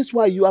means all this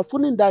while you are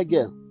fooling that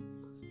girl?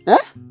 Eh?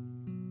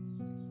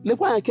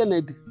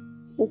 Kennedy,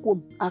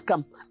 I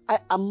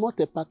am not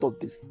a part of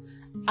this.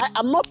 I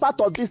am not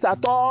part of this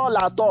at all,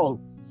 at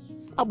all.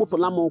 I am not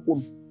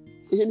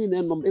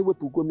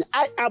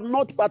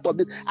part of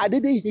this. I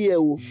didn't hear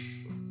you.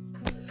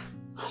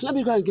 Let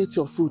me go and get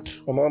your food.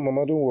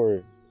 Mama, don't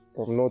worry.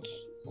 I'm not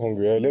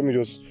hungry. Let me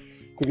just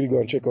quickly go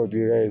and check out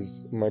the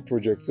guys in my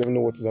project. Let me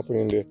know what is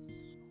happening there.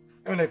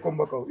 When I come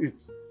back, I'll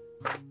eat.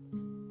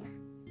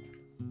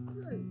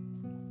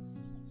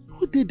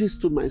 Who did this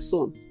to my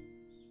son?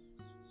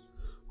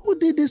 Who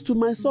did this to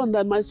my son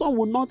that my son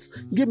will not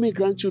give me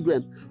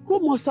grandchildren? Who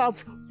must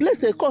have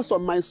placed a curse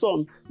on my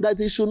son that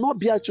he should not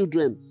bear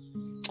children?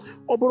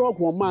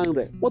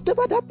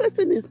 Whatever that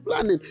person is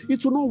planning,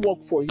 it will not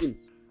work for him.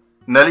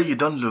 Nelly, you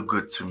don't look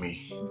good to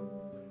me.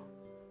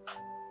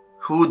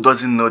 Who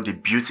doesn't know the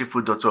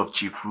beautiful daughter of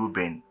Chief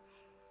Reuben?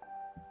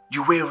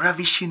 You were a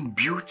ravishing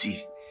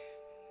beauty.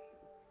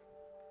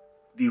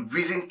 The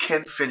reason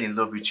Ken fell in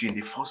love with you in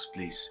the first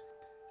place.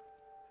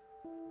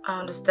 I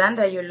understand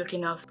that you're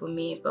looking out for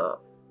me,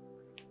 but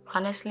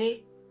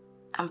honestly,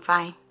 I'm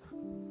fine.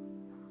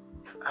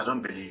 I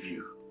don't believe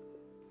you.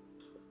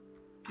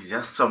 Is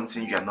there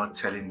something you are not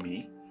telling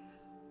me?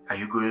 Are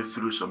you going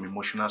through some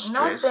emotional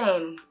stress?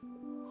 Nothing.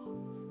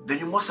 Then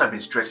you must have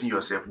been stressing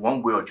yourself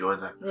one way or the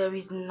other. There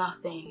is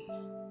nothing.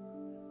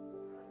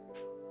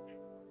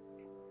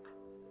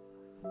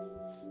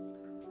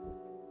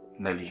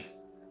 Nelly,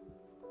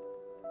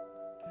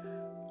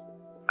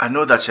 I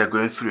know that you're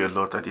going through a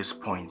lot at this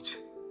point.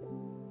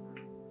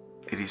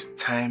 It is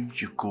time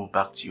you go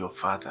back to your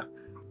father.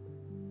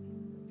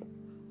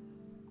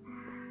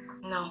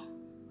 No,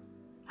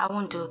 I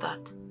won't do that.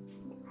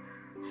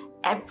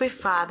 Every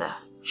father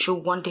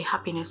should want the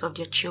happiness of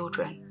their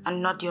children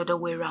and not the other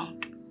way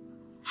around.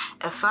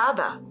 A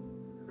father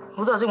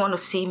who doesn't want to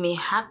see me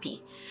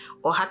happy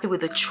or happy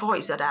with the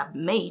choice that I've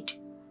made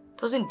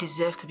doesn't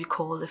deserve to be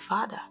called a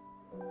father.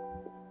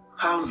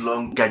 How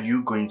long are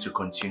you going to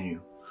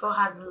continue? For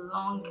as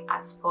long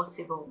as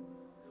possible.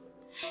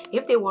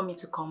 If they want me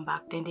to come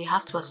back, then they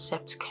have to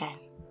accept Ken.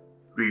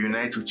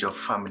 Reunite with your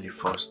family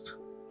first.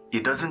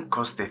 It doesn't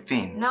cost a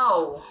thing.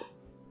 No.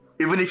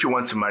 Even if you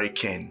want to marry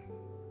Ken,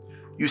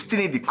 you still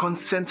need the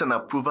consent and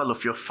approval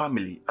of your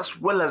family, as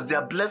well as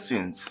their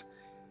blessings.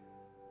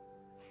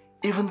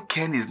 Even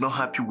Ken is not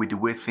happy with the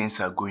way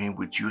things are going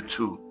with you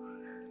too.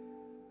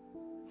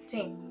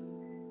 Tim,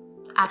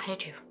 I've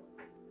heard you.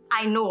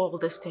 I know all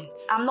these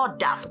things. I'm not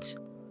daft.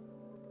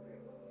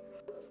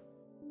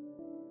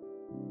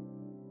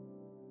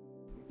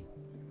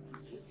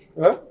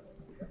 Huh?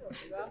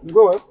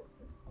 Go on.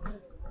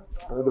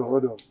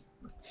 Hold on.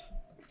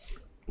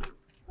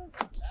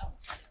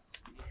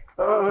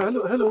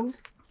 Hello.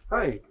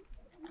 Hi.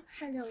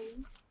 Hello.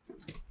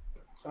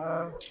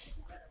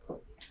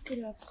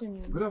 Good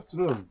afternoon. Good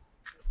afternoon.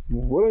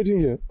 What are you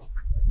doing here?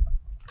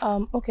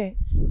 Okay.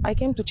 I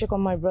came to check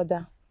on my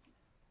brother.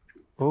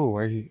 Oh,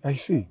 I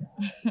see.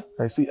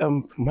 I see.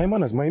 My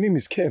manners, my name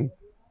is Ken.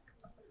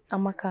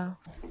 Amaka.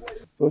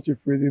 Such a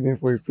pretty name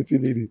for a pretty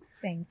lady.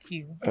 Thank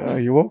you.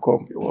 You're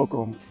welcome. You're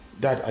welcome.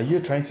 Dad, are you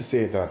trying to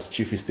say that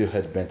Chief is still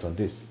hell-bent on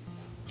this?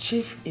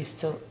 Chief is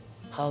still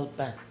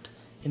hell-bent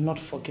in not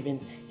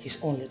forgiving his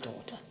only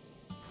daughter.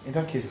 In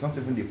that case, not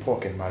even the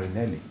pork and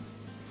Marinelli.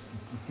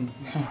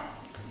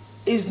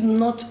 It's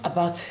not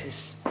about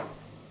his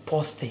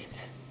poor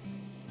state.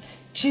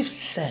 Chief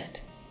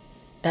said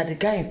that the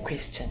guy in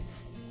question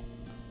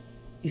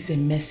is a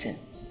mason.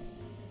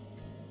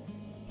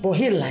 But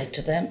he lied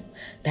to them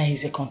that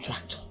he's a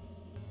contractor.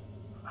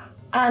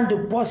 And the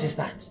boss is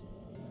that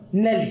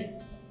Nelly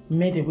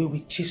made away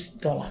with Chief's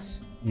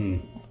dollars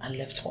and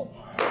left home.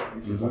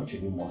 This is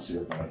actually more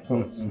serious than I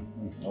thought.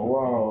 Oh,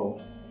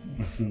 wow.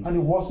 And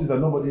the worst is that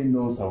nobody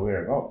knows her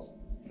whereabouts.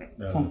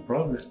 That's the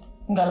problem.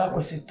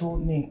 Ngalakwesi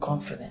told me in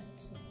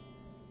confidence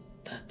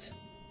that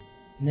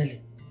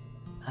Nelly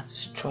has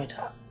destroyed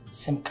her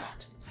SIM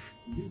card.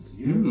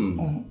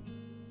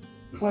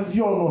 Well,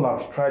 you all know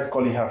I've tried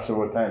calling her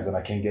several times and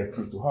I can't get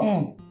through to her.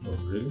 Oh,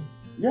 really?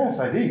 Yes,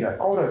 I did. I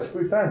called her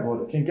 3 times,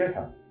 but I can't get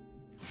her.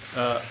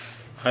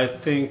 I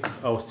think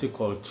I'll still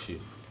call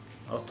Chief.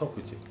 I'll talk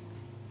with you.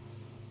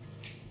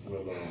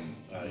 Well,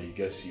 I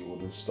guess you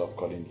wouldn't stop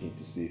calling him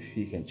to see if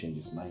he can change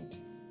his mind.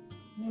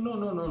 No.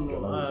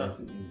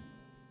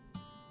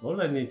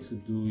 All I need to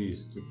do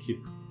is to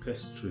keep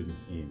pestering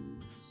him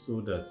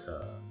so that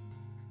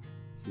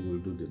he will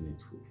do the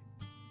needful.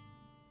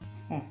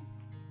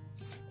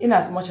 In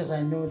as much as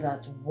I know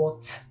that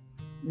what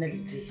Nelly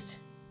did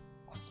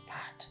was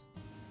bad,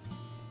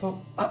 but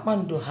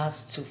Akmando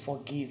has to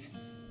forgive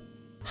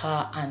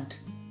her and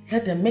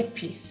let them make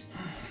peace.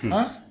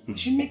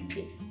 She make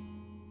peace.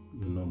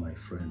 You know my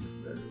friend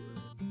very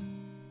well.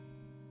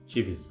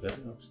 Chief is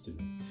very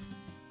obstinate.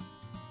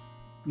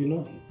 You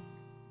know him.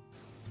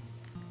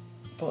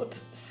 But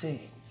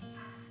see,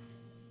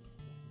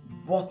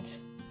 what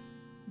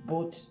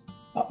both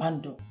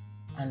Akmando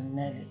and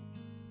Nelly,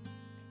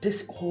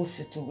 this whole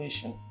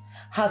situation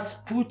has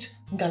put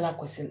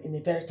Ngalakwesi in a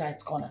very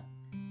tight corner.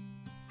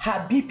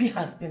 Her BP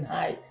has been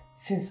high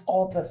since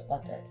all this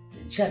started.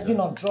 She has been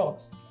on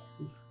drugs.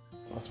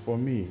 As for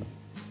me,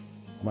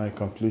 my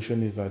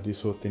conclusion is that this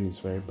whole thing is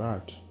very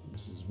bad.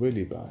 This is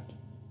really bad.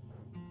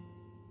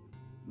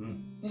 Who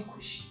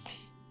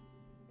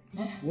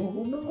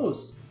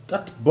knows?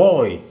 That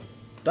boy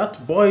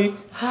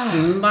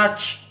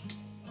snatched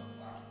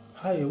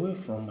her away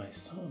from my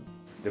son.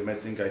 The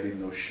messing guy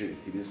didn't know shit.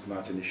 He didn't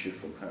snatch any shit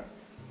from her.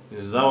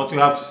 Is that what you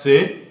have to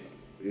say?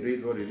 It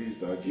is what it is,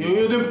 Dad.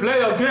 You didn't play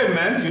your game,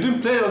 man. You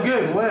didn't play your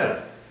game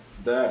well.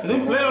 Dad, you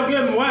didn't play your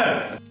game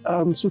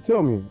well. So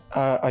tell me,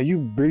 are you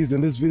based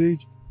in this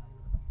village?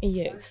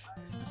 Yes.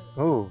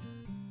 Oh,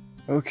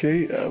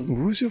 okay.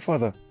 Who's your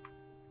father?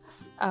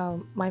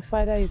 My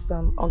father is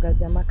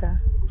Ogaziamaka.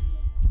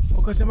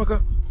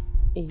 Ogaziamaka?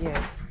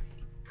 Yeah.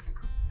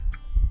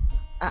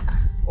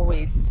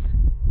 Wait.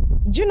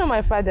 Do you know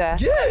my father?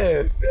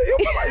 Yes!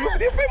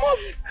 You're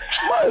famous!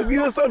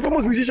 You're a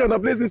famous musician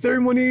that plays in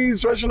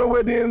ceremonies, traditional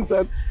weddings,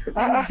 and...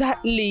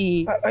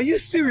 Exactly! Are you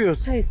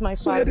serious? That is my father.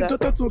 So you're the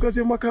daughter to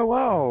Ogaziamaka,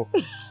 wow!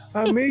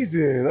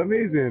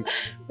 Amazing.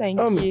 Thank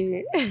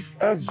you.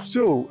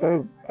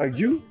 Are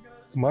you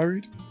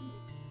married?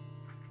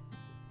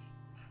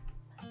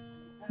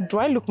 Do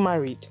I look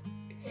married?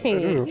 I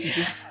don't know.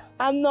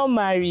 I'm not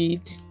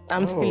married.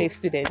 I'm still a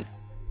student.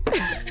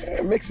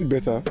 Makes it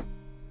better.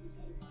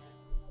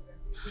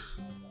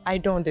 I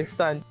don't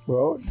understand.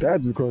 Well,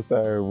 that's because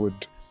I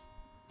would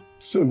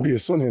Soon be a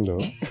son-in-law.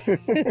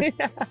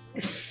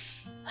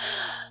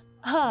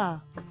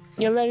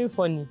 You're very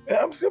funny.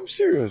 I'm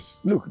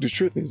serious. Look, the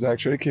truth is I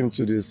actually came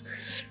to this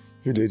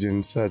village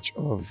in search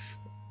of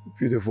a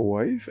beautiful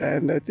wife,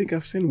 and I think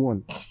I've seen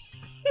one.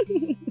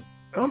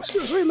 I'm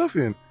serious. Why are you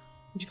laughing?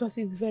 Because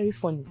it's very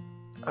funny.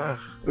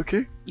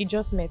 Okay. You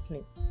just met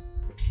me.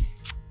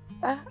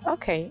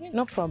 Okay,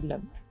 no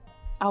problem.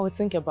 I will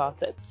think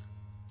about it.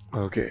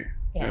 Okay.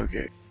 Yeah.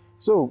 Okay.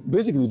 So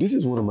basically, this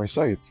is one of my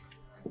sites.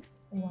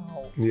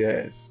 Wow.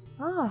 Yes.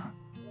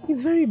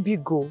 It's very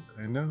big, oh.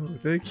 I know.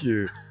 Thank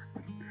you.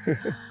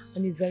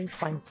 And it's very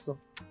fine too.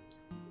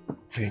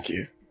 Thank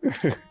you.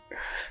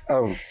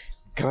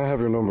 Can I have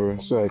your number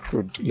so I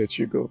could let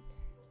you go?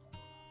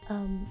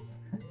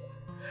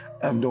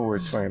 Don't worry,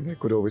 it's fine. I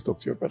could always talk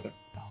to your brother.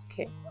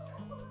 Okay.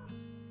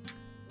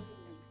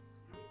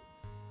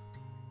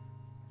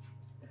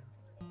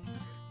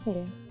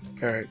 Yeah.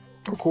 All right.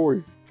 I'll call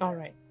you. All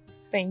right.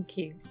 Thank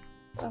you.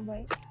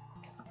 Bye-bye.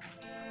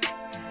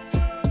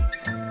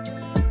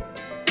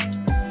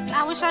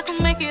 I wish I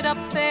could make it up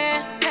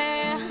there.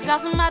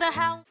 Doesn't matter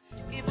how,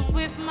 even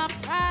with my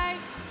pride.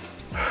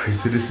 You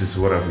see, this is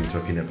what I've been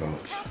talking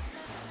about.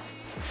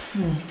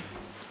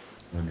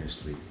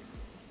 Honestly.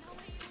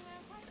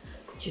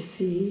 You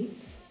see,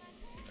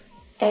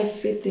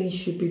 everything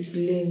should be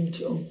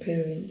blamed on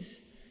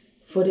parents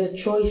for their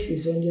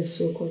choices on their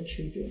so-called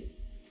children.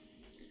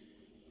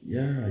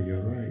 Yeah,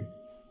 you're right.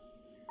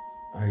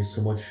 I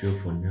so much feel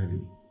for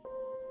Nelly.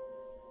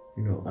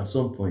 You know, at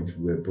some point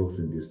we were both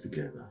in this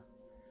together.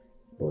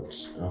 But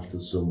after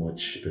so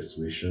much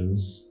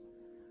persuasions,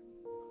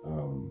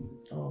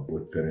 our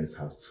both parents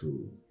had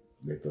to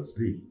let us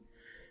be.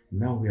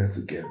 Now we are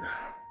together.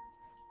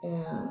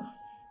 Yeah.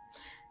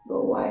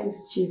 But why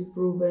is Chief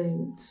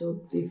Ruben so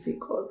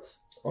difficult?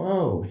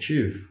 Oh,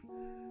 Chief.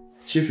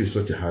 Chief is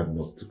such a hard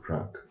nut to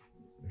crack.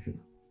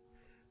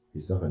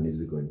 He's not an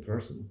easygoing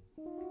person.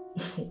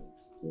 You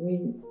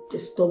mean the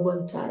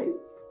stubborn type?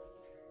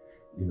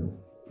 You know,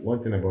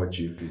 one thing about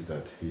Chief is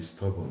that he's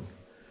stubborn.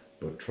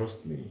 But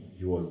trust me,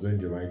 he was doing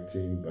the right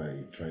thing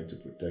by trying to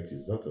protect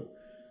his daughter.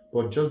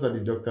 But just that the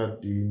doctor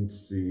didn't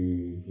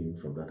see him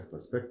from that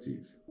perspective.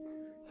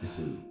 You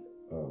see,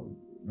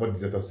 what the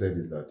doctor said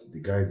is that the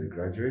guy is a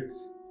graduate,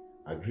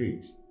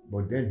 agreed,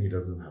 but then he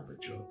doesn't have a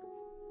job.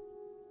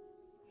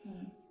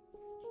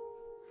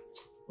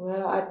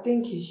 Well, I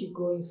think he should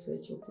go in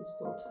search of his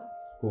daughter.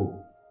 Who?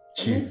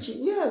 Chief?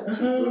 Yes,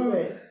 Chief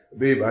Ruben.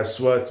 Babe, I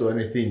swear to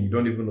anything, you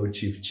don't even know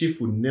Chief. Chief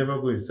would never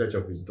go in search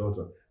of his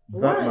daughter.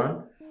 That Why?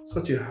 man,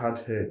 such a hard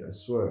head, I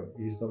swear.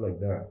 He's not like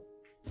that.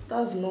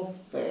 That's not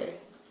fair.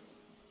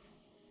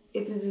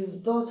 It is his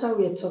daughter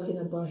we are talking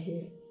about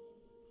here.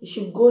 He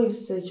should go in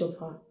search of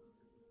her.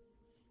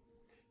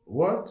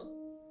 What?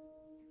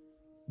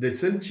 The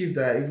same Chief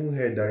that I even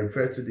heard that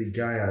referred to the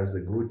guy as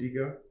a gold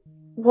digger?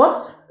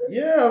 What?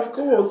 Yeah, of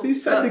course. He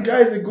said the guy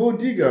is a gold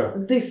digger.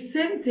 The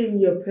same thing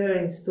your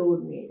parents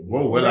told me.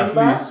 Well, Remember?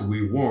 at least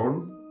we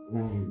won.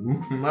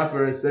 My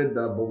parents said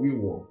that, but we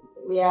won.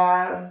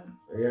 Yeah.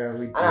 Yeah,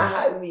 we did. And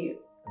I have you.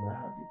 And I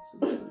have you too,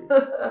 baby.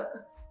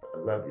 I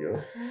love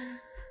you.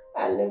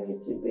 I love you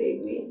too,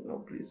 baby. No,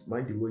 please,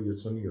 mind the way you're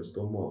turning your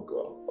stomach,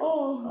 girl.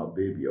 Oh. Our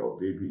baby, our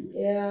baby.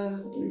 Yeah,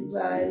 Please,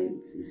 right.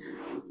 easy.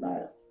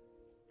 But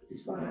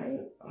it's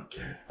fine.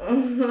 Okay.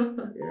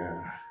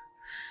 Yeah.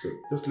 So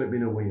just let me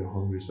know when you're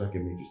hungry so I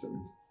can make you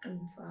something. I'm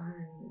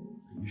fine.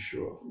 Are you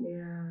sure?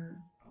 Yeah.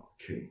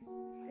 Okay.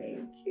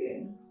 Thank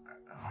you.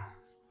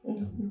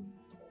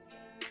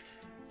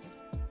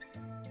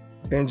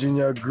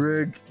 Engineer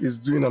Greg is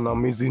doing an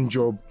amazing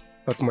job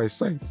at my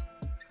site.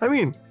 I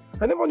mean,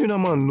 I never knew that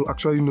man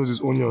actually knows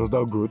his onions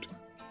that good.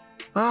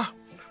 Mama,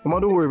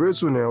 don't worry, very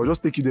soon I'll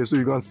just take you there so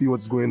you can see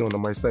what's going on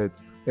my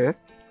site.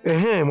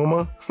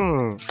 Mama.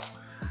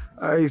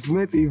 I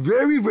met a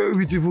very, very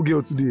beautiful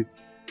girl today.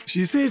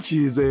 She said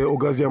she's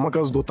Ogazi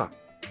Amaka's daughter.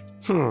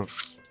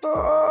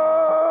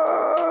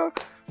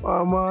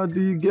 Mama,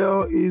 the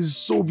girl is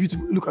so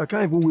beautiful. Look, I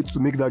can't even wait to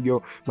make that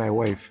girl my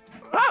wife.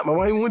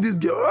 Mama, you want this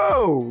girl?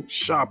 Oh,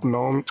 sharp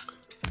now.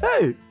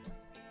 Hey!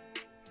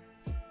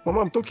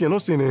 Mama, I'm talking, you're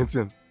not saying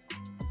anything.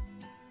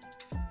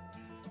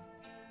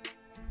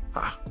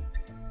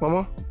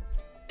 Mama?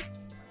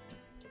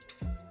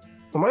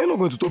 Mama, you're not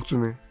going to talk to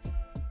me?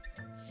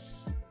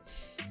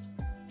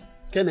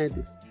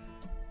 Kennedy.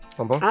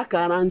 Papa?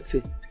 Akara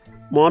ntị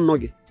ma ọnụ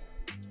gị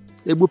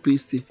egbupụ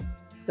isi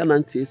ya na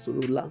ntị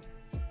esorola.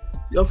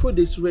 Your food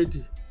is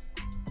ready.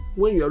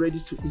 When you're ready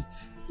to eat,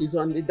 it's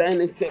on the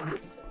dining table.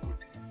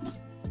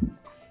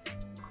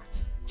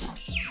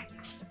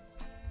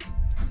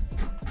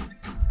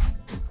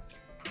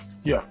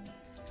 Yeah.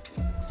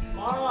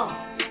 Mom.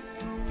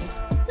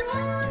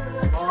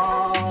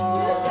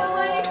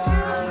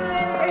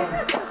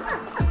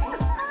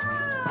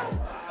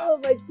 Oh,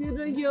 my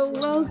children, you're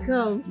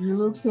welcome. You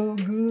look so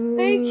good.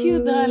 Thank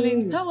you,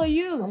 darlings. How are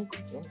you?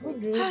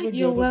 Good.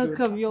 You're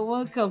welcome. You're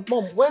welcome.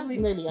 Mom, where's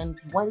Nelly and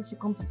why did she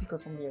come to pick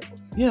us from the airport?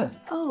 Yeah.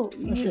 Oh,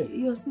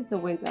 your sister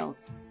went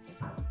out.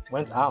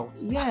 Went out?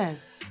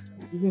 Yes.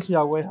 Isn't she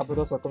aware her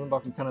brothers are coming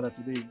back from Canada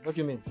today? What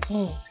do you mean?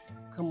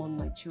 Come on,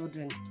 my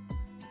children.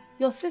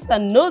 Your sister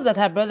knows that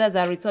her brothers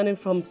are returning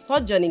from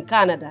sojourn in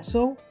Canada.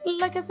 So?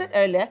 Like I said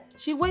earlier,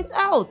 she went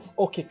out.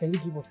 Okay, can you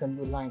give us a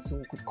new line so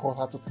we could call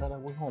her to tell her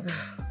we're home?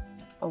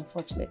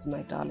 Unfortunately,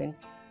 my darling,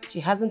 she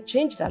hasn't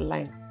changed that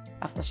line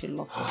after she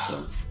lost her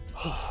phone.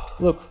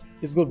 Look,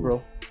 it's good,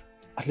 bro.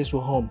 At least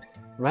we're home,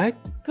 right?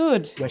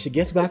 Good. When she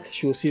gets back,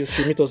 she'll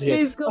meet us here.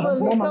 Please, come on,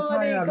 Mom, come I'm on,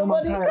 tired. come Mom,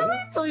 on, I'm tired. come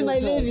in, So my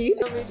tired. baby.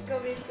 Come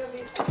in.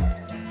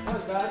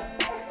 How's that?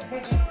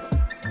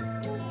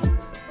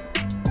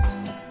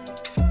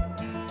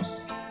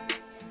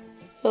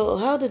 So,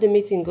 how did the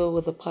meeting go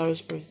with the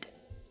parish priest?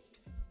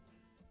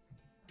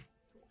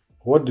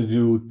 What did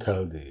you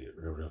tell the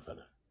Reverend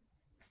Father?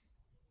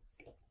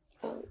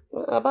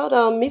 About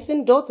our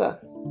missing daughter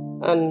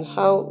and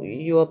how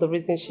you are the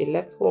reason she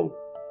left home.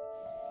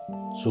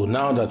 So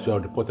now that you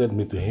have reported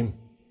me to him,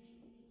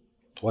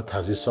 what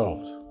has he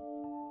solved?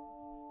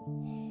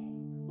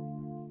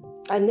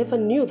 I never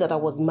knew that I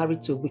was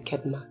married to a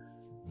wicked man.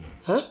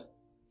 Huh?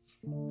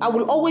 I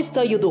will always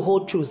tell you the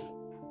whole truth.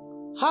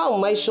 How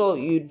am I sure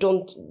you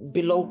don't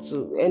belong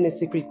to any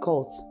secret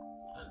cult?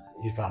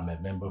 If I'm a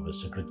member of a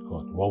secret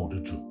cult, what would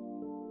you do?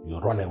 You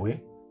run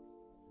away?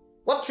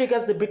 What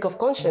triggers the brick of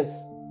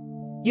conscience?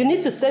 You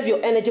need to save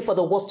your energy for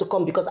the worst to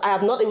come because I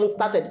have not even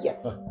started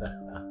yet.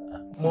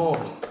 Mom,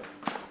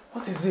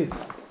 what is it?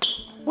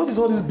 What is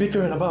all this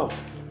bickering about?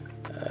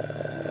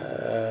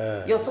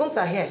 Your sons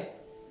are here.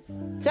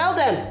 Tell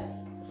them.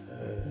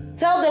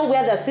 Tell them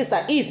where their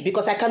sister is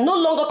because I can no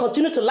longer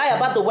continue to lie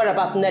about the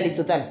whereabouts of Nelly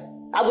to them.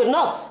 I will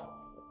not.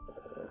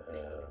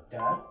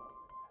 Dad?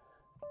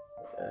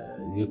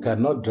 You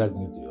cannot drag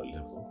me to your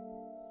level.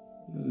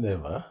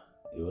 Never.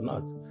 You will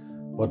not.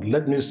 But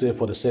let me say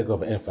for the sake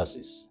of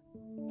emphasis,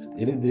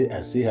 any day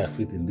I see her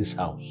feet in this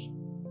house,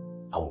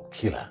 I will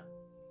kill her.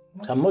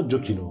 I'm not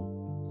joking.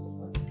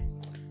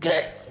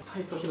 Okay. What are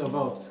you talking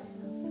about?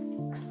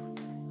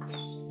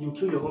 You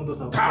kill your own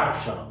daughter.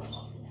 Shut up.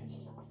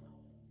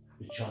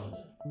 It's Jonathan.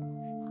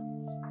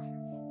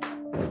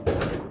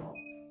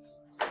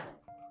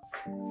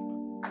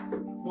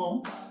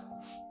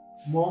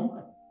 Mom?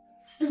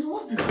 Please,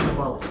 what's this all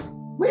about?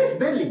 Where's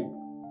Nelly?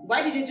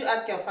 Why didn't you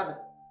ask your father?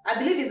 I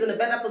believe he's in a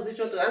better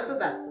position to answer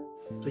that.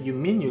 So you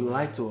mean you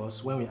lied to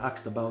us when we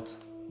asked about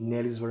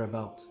Nelly's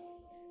whereabouts?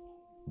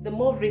 The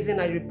more reason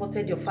I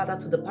reported your father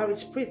to the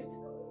parish priest.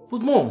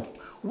 But Mom,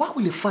 why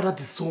will a father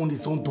disown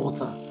his own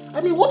daughter? I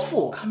mean, what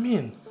for?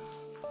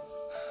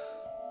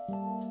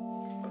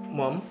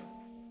 Mom?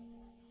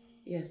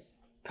 Yes.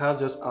 Carl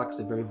just asked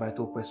a very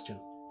vital question.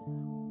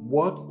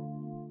 What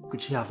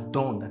could she have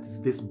done that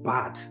is this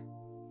bad?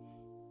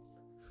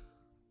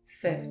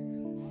 Theft.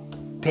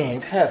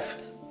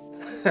 Theft?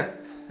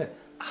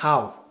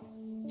 How?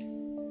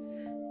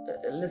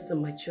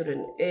 Listen, my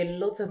children, a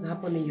lot has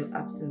happened in your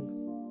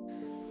absence.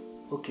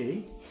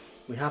 Okay,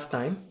 we have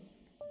time.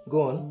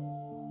 Go on.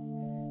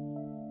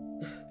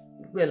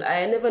 Well,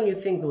 I never knew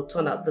things would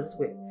turn out this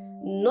way.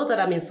 Not that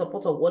I'm in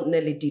support of what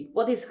Nelly did,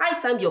 but it's high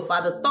time your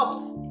father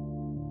stopped.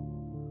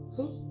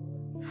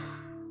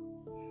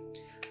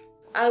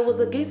 I was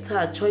against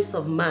her choice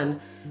of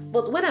man,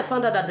 but when I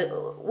found out that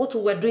what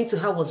we were doing to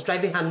her was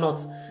driving her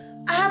nuts,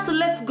 I had to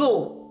let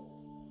go.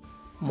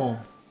 Mom,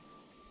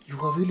 you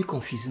are really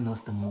confusing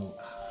us the more.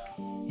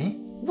 Eh?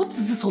 What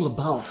is this all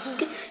about?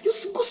 Okay, you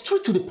go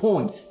straight to the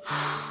point.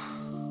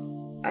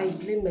 I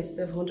blame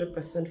myself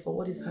 100% for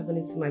what is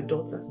happening to my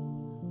daughter.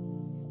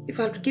 If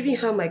I had given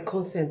her my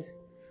consent,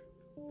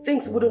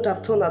 things wouldn't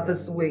have turned out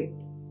this way.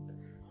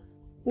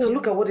 Now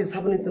look at what is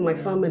happening to my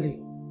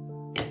family.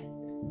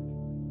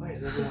 Why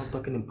is everyone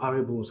talking in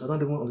parables? I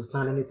don't even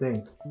understand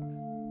anything.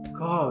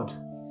 God.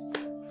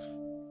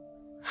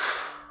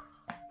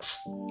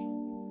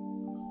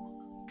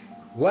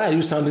 Why are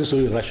you sounding so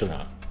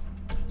irrational?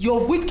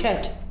 You're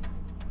wicked.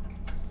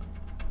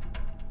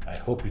 I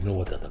hope you know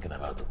what you're talking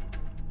about.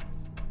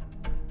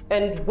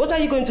 And what are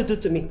you going to do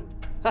to me?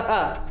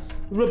 Haha,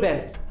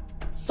 Reuben,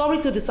 sorry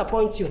to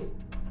disappoint you.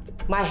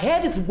 My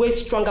head is way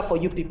stronger for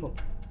you people.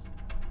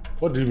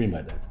 What do you mean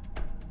by that?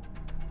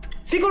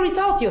 Figure it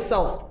out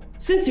yourself,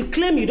 since you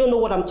claim you don't know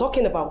what I'm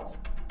talking about.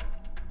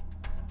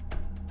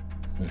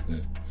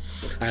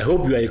 I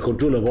hope you are in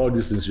control of all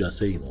these things you are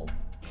saying.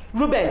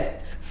 Reuben,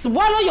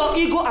 swallow your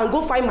ego and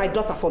go find my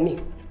daughter for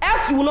me.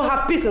 Else you will not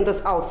have peace in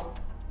this house.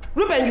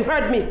 Reuben, you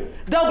heard me.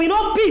 There will be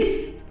no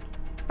peace.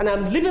 And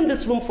I'm leaving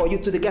this room for you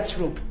to the guest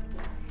room.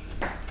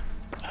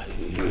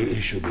 You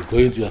should be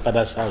going to your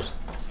father's house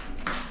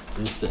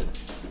instead.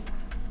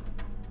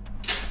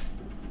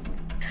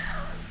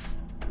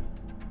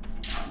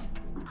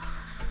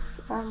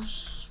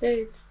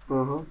 Babe.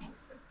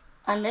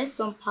 I made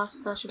some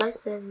pasta. Should I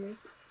serve you?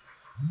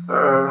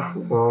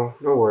 Well,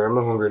 don't worry, I'm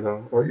not hungry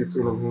now. I'll eat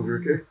when I'm hungry,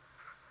 okay?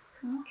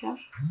 Okay.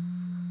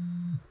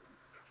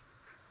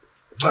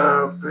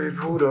 Babe,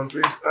 hold on,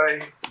 please. I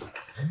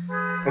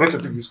need to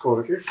pick this call,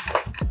 okay?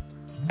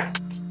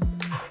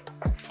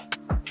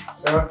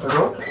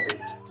 Hello?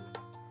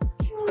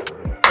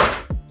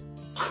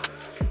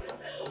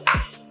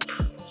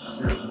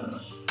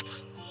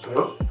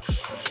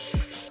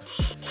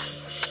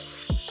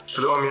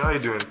 How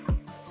you doing?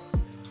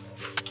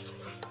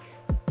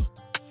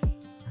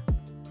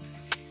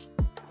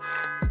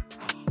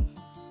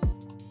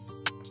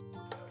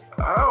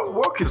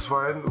 Work is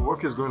fine.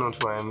 Work is going on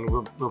fine.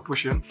 We're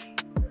pushing.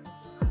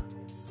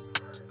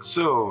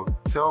 So,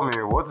 tell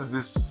me, what is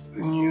this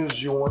news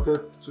you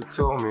wanted to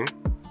tell me?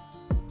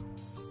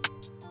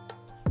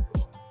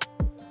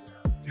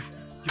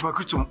 If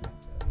agreed to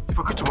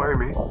marry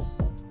me?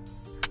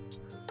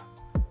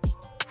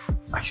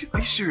 Are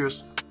you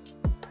serious?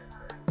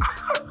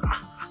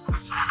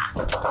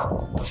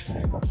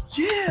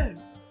 Yeah!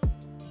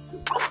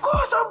 Of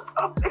course,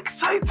 I'm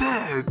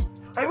excited!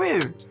 I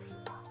mean,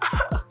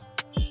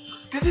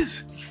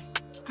 this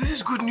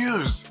is good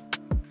news.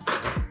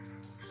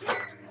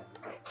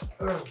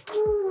 What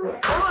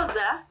was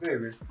that?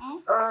 Baby.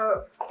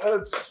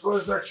 It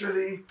was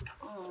actually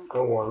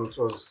no one. It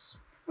was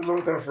a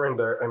long-time friend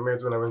that I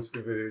met when I went to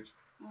the village.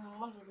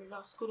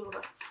 Relax, go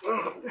over.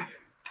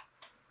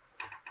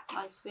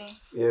 I see.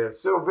 Yeah,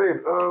 so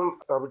babe,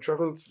 I'll be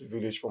traveling to the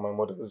village for my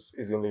mother's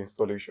is in the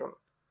installation.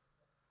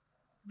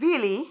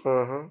 Really?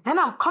 Mm-hmm. Then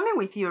I'm coming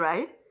with you,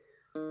 right?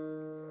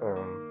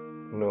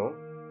 No.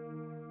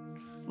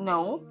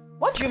 No?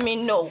 What do you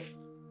mean no?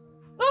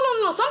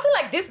 No. Something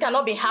like this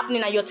cannot be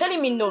happening and you're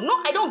telling me no. No,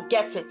 I don't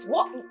get it.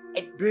 What?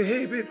 Babe,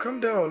 hey, babe, calm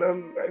down. I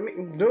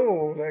mean,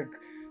 no, like,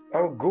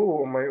 I'll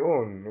go on my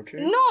own, okay?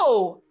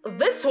 No!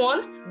 This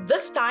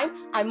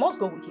time, I must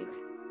go with you.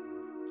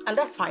 And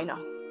that's fine now.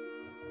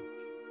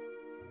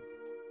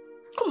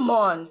 Come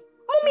on.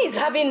 Mommy is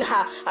having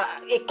her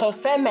a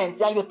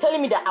conferment and you're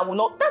telling me that I will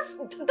not. That's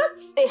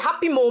a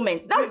happy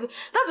moment. That's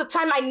the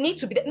time I need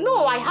to be there.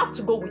 No, I have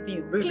to go with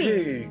you. Babe,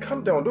 Please. hey,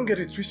 calm down. Don't get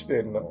it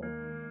twisted now.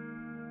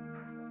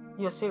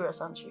 You're serious,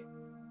 aren't you?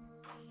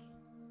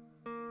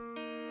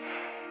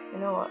 You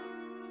know what?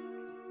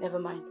 Never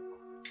mind.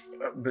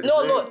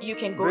 No, you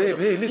can go. Babe,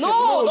 hey, listen.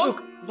 No,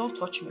 don't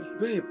touch me.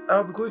 Babe,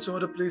 I'll be going to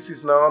other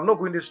places now. I'm not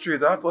going this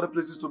straight. I have other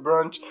places to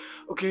branch.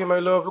 Okay, my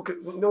love. Okay,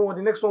 you know what?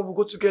 The next one we'll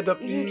go together,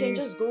 please. You can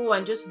just go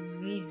and just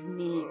leave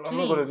me, please. I'm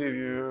not gonna leave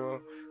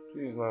you.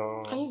 Please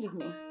now. Can you leave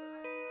me?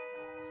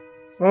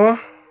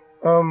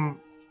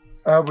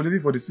 I'll be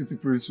leaving for the city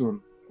pretty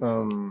soon.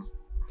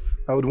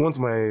 I would want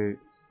my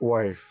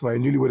wife, my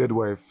newly wedded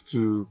wife,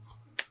 to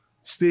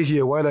stay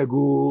here while I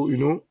go,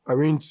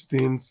 arrange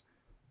things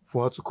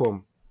for her to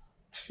come.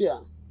 Yeah,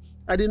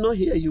 I did not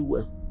hear you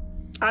well.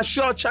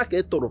 Assure Chak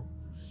Etoro,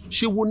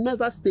 she will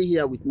never stay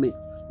here with me.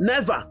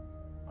 Never.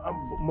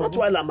 Not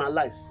while I'm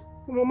alive.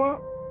 Mama,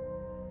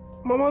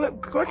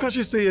 why can't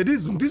she stay here?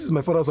 This is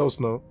my father's house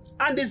now.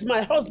 And it's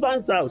my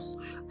husband's house.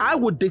 I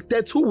will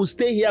dictate who will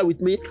stay here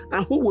with me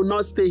and who will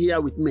not stay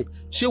here with me.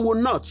 She will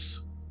not.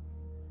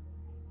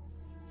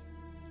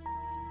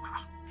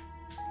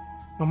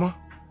 Mama,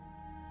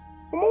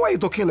 why are you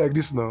talking like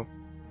this now?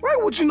 Why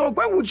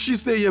would she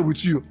stay here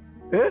with you?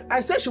 Eh? I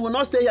said she will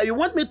not stay here. You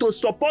want me to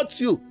support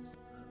you?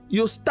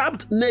 You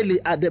stabbed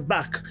Nelly at the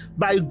back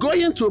by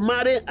going to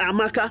marry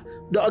Amaka,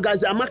 the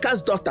Ogazi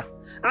Amaka's daughter.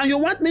 And you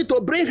want me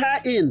to bring her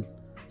in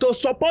to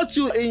support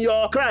you in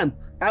your crime?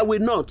 I will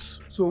not.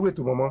 So wait,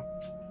 Mama.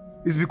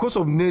 It's because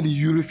of Nelly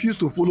you refuse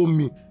to follow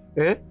me,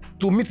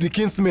 to meet the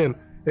kinsmen.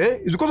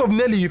 It's because of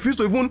Nelly you refuse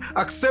to even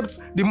accept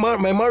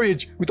my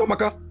marriage with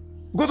Amaka.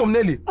 Because of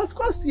Nelly. Of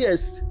course,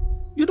 yes.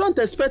 You don't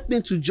expect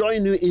me to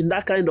join you in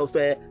that kind of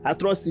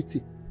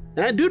atrocity.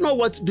 Do you know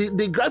what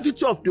the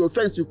gravity of the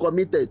offense you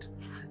committed?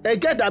 A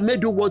girl that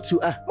made you what you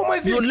are. Mama,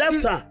 you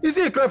left her. Is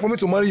it a crime for me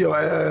to marry your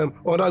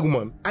other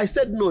woman? I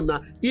said no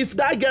now. If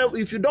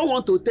you don't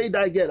want to take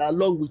that girl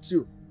along with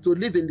you to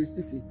live in the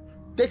city,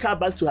 take her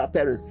back to her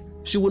parents.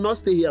 She will not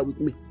stay here with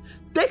me.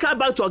 Take her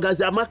back to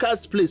Ogazi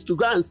Amaka's place to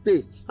go and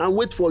stay and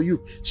wait for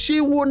you.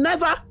 She will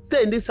never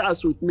stay in this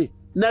house with me.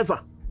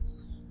 Never.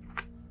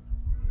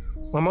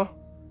 Mama?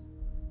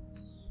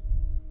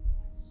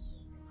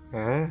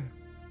 I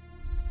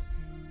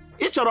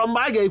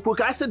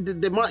said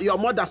your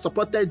mother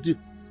supported you.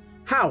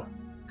 How?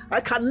 I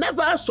can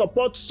never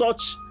support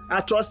such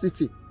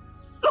atrocity.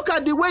 Look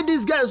at the way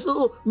these guys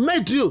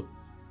made you.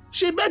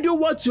 She made you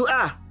what you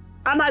are.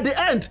 And at the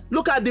end,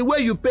 look at the way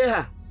you pay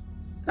her.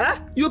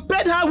 You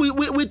paid her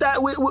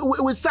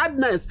with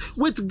sadness,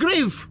 with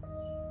grief.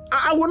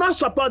 I will not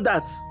support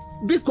that.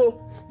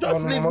 Biko,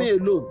 just leave me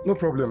alone. No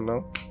problem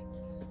now.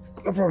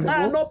 No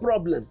problem. No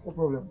problem. No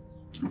problem.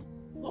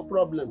 No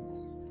problem.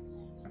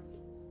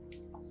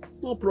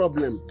 No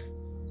problem.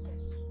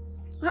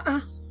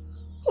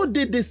 Who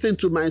did this thing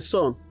to my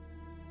son?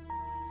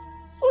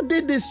 Who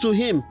did this to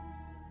him?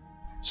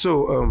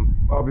 So,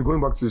 I'll be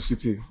going back to the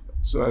city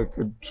so I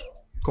could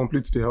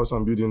complete the house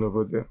I'm building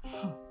over there.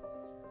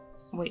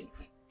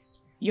 Wait.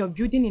 You're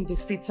building in the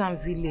city and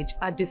village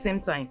at the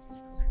same time?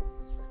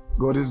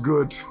 God is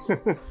good.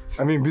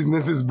 I mean,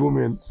 business is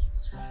booming.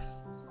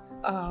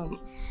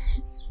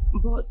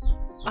 But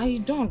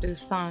I don't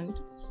understand.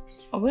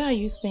 Where are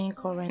you staying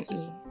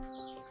currently?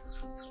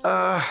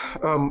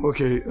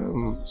 Okay.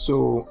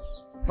 So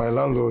my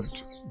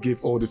landlord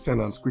gave all the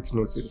tenants quit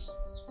notice.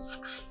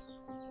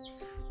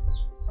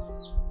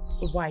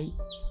 Why?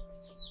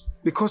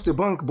 Because the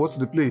bank bought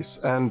the place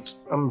and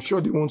I'm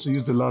sure they want to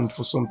use the land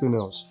for something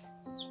else.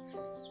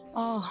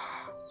 Oh,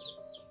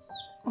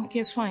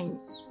 okay, fine.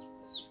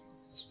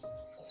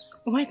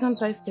 Why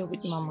can't I stay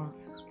with Mama?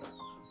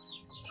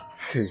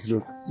 Hey,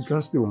 look, you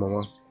can't stay with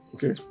Mama,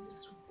 okay?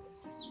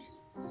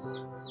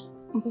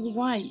 But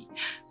why?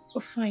 Oh,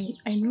 fine,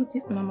 I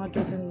noticed Mama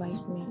doesn't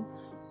like me.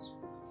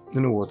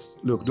 You know what?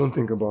 Look, don't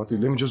think about it.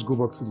 Let me just go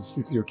back to the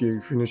city, okay?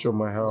 Finish up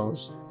my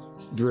house,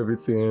 do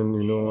everything,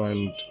 you know,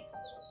 and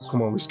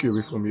come on, whiskey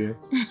away from here,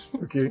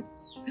 okay?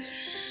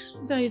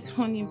 That is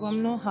funny, but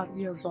I'm not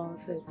happy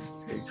about it.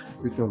 Hey,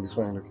 everything will be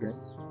fine, okay?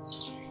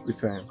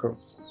 With time, come.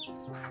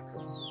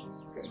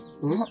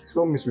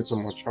 Don't miss me too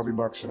much. I'll be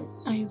back soon.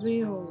 I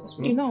will.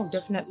 You know I'll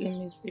definitely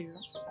miss you.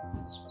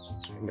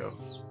 I know.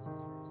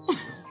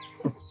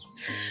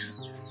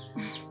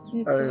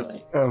 It's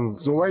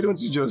alright. So why don't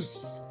you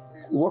just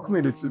walk me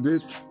a little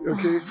bit,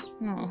 okay?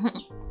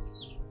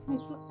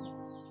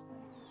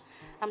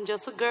 I'm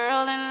just a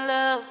girl in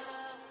love.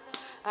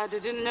 I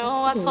didn't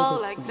know I'd fall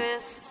like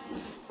this.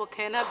 What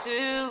can I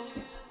do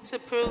to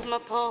prove my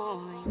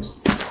point?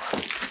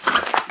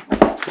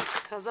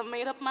 'Cause I've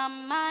made up my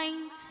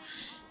mind.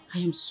 I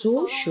am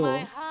so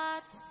sure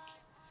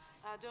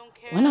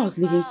when I was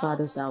leaving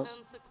Father's house,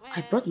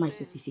 I brought my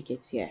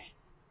certificates here.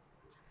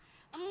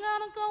 I'm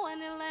gonna go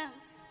any length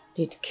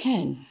Did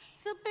Ken?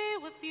 to be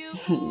with you.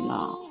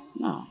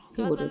 No,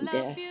 he wouldn't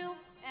dare.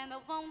 And I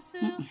want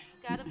to,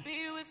 gotta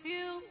be with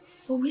you.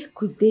 But where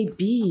could they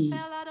be?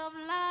 Fell out of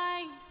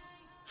line,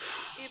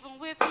 even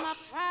with my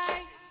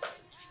pride.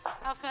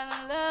 I fell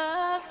in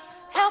love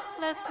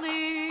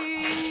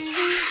helplessly,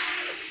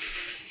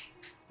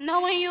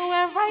 knowing you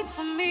were right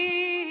for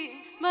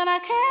me, but I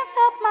can't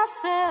stop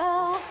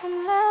myself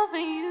from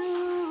loving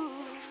you.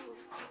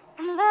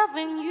 I'm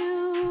loving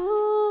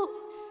you.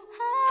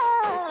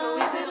 It's so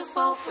easy to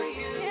fall for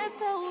you. It's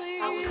so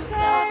easy. I wish this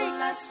love will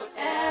last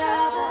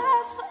forever.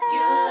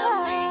 You love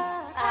me,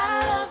 I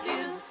love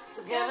you.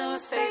 Together we'll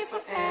stay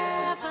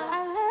forever.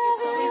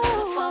 It's so easy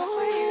to fall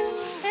for you.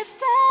 It's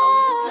so I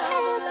wish this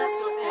love will last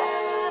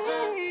forever.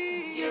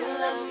 You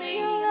love me,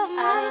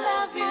 I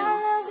love you.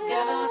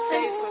 Together we'll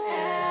stay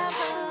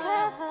forever.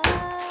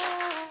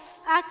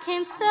 I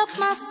can't stop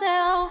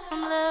myself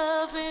from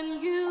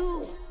loving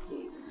you.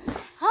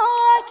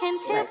 Oh, I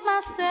can't keep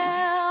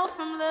myself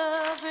from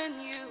loving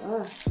you.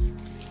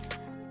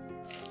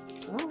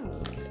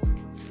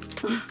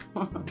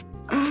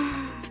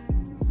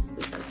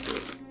 Super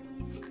sweet.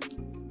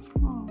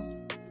 Oh.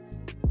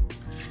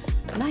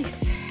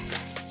 Nice.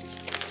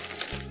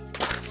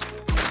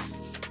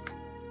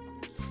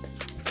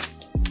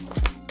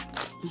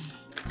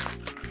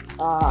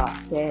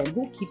 Man,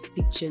 who keeps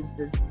pictures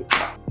this day?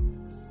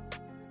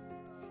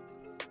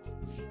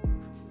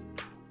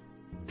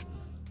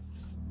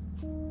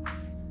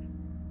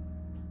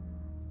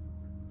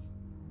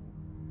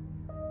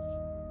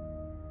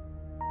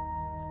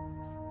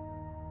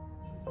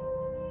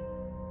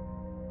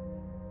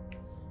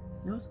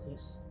 What's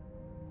this?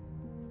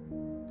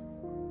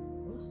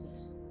 What's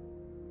this?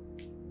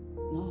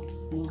 No.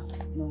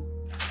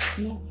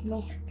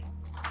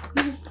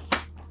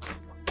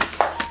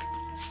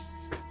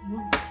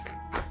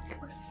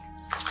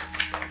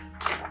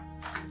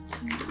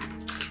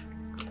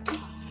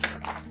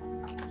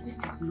 This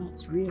is not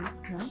real,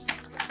 right?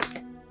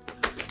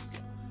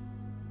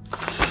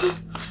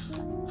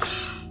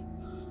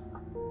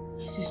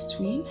 Is this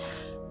twin?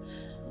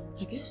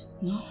 I guess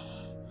no.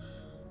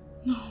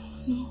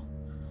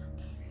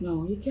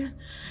 No, you can't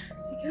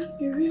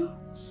be real.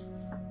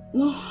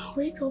 No,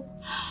 wake up.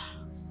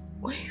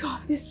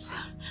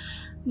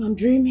 No, I'm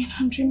dreaming.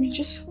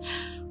 Just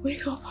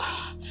wake up.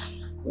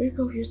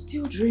 You're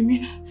still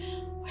dreaming.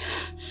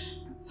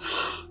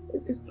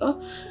 This is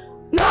not.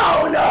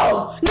 No,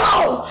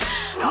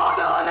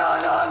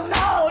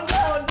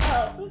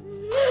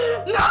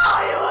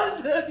 you won't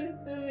do this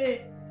to me.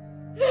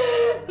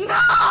 No,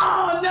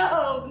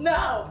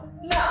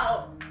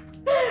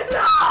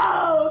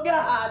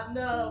 God,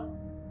 no.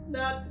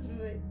 Not to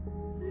me.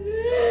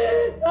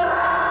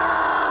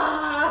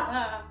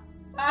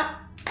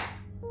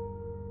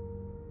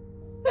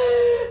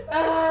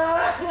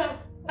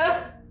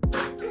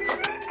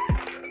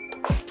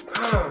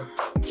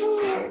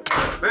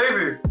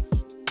 Baby!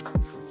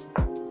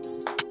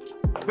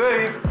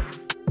 Babe!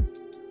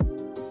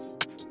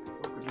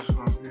 Look at this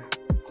one here.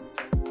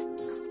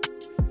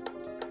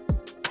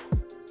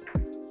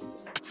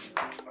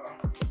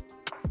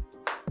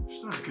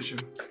 She's not in the kitchen.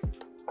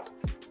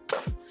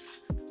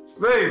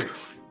 Babe!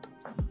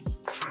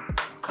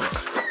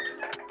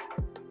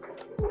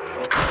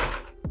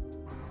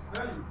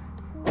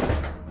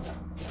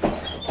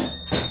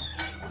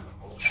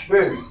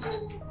 Babe!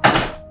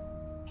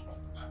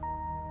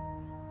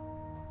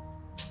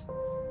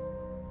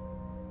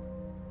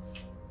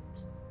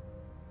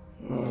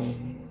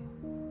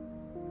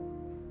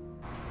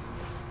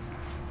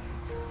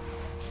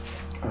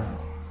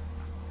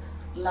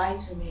 Lie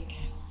to me,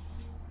 Ken.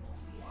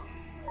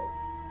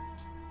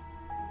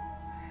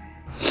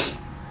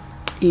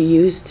 You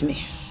used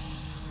me.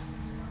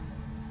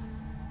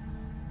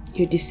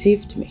 You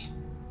deceived me.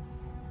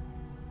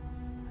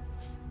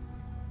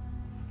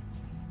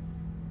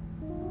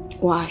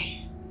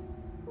 Why?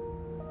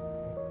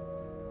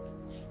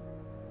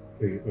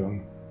 Babe,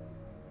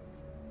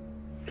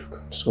 look,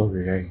 I'm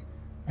sorry.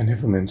 I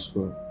never meant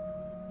to.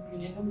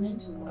 You never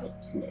meant to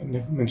what? I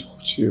never meant to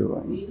hurt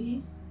you.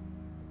 Really?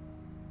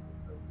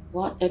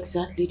 What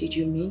exactly did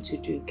you mean to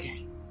do,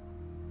 Ken?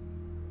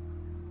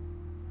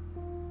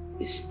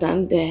 You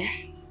stand there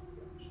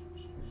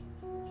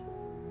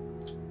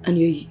and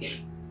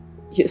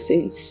you're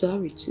saying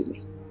sorry to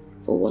me.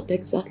 For what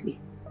exactly?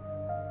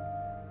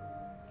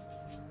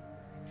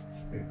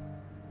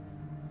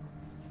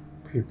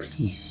 Babe,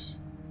 please.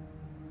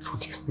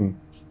 Forgive me.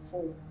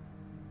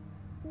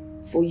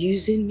 For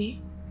using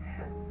me?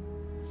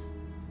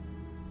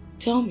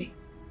 Tell me.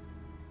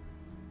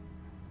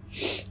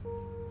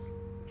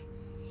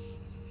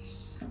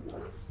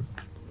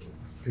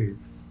 Babe.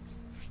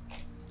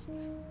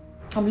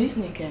 I'm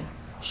listening, Ken.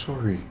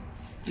 Sorry.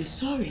 You're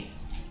sorry?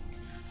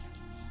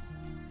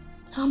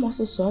 I'm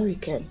also sorry,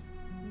 Ken.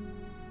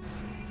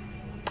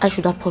 I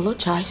should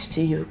apologize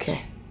to you,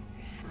 Ken.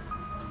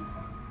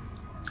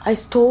 I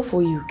stole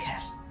for you,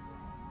 Ken.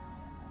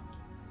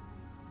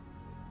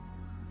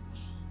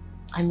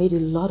 I made a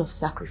lot of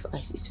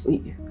sacrifices for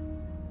you.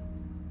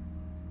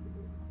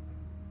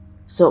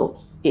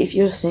 So, if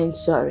you're saying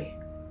sorry,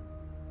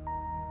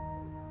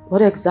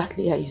 what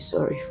exactly are you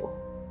sorry for?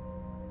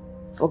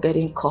 For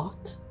getting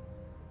caught?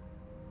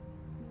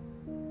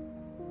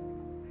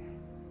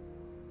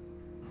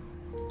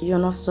 You're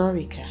not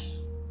sorry, Ken.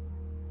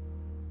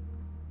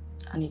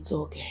 And it's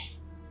okay.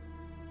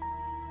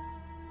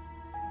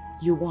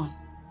 You won.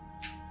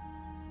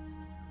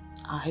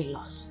 I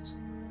lost.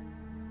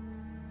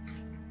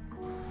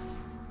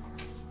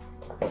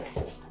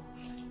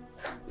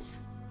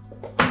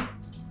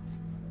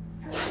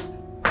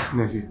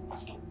 Nelly,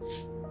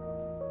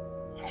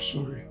 I'm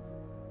sorry.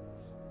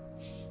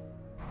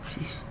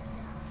 Please.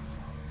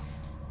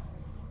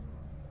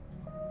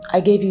 I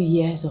gave you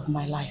years of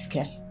my life,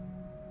 Ken.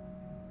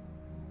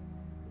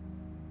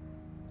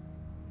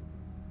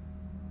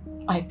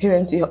 My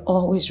parents were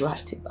always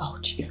right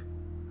about you.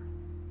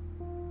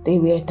 They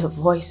were the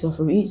voice of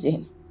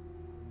reason.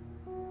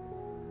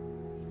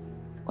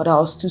 But I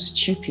was too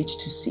stupid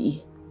to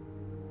see.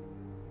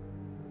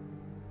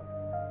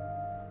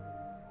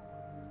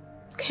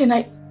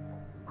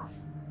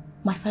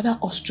 My father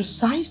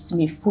ostracized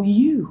me for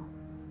you.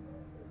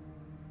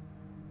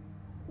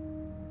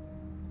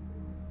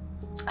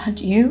 And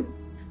you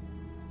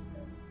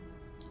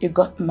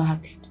got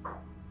married.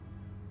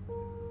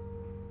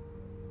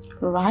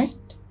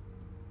 Right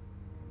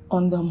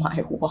under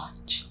my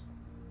watch.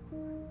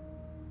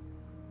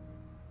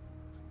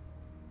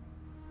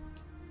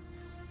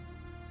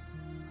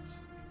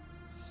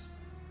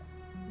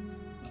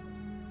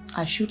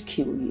 I should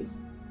kill you.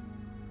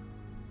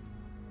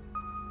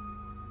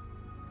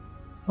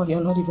 But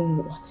you're not even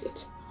worth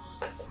it.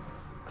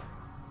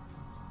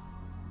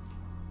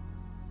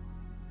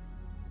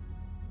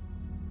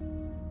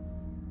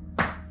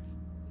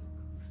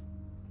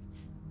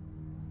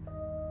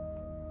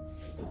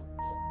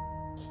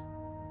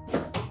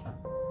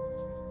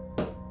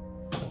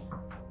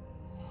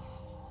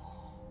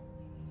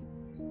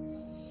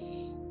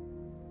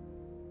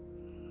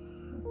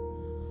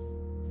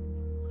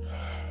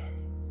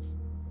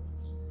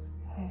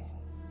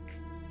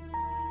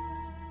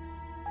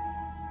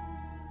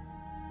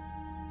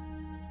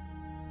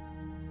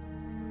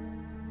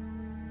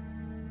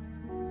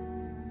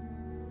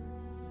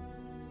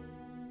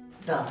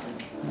 Dad,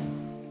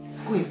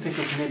 let's go in search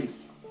of Nelly.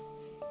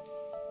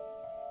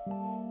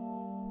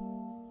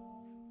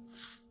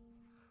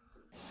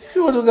 If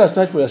you want to go and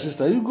search for your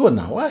sister, you go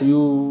now. Why are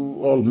you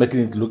all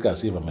making it look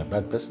as if I'm a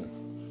bad person?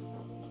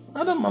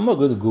 I'm not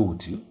going to go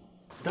with you.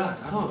 Dad,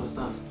 I don't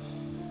understand.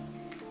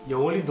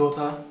 Your only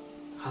daughter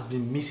has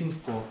been missing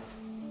for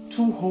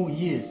 2 whole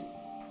years.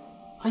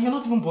 And you're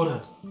not even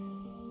bothered.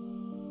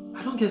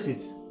 I don't get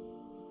it.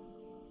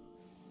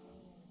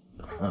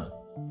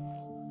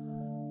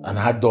 An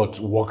adult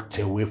walked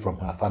away from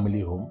her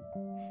family home.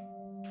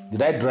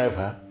 Did I drive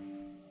her?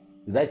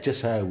 Did I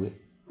chase her away?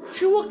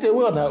 She walked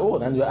away on her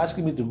own and you're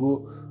asking me to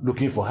go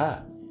looking for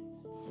her.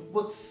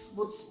 But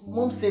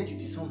Mom said you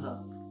disowned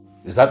her.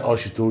 Is that all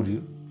she told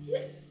you?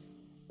 Yes.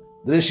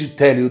 Didn't she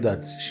tell you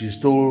that she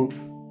stole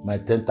my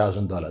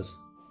 $10,000?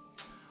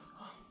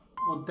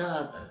 But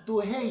Dad,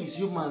 to err is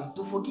human,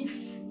 to forgive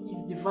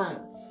is divine.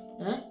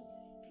 Eh?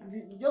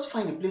 Just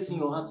find a place in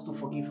your heart to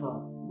forgive her.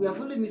 We have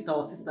only missed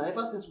our sister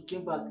ever since we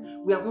came back.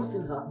 We have not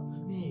seen her.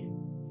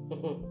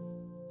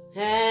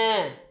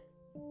 Hey.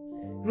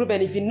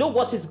 Ruben, if you know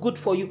what is good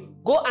for you,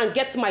 go and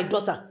get my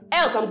daughter.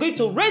 Else I'm going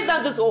to raise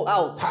down this whole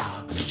house.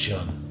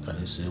 John, can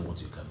you say what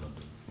you cannot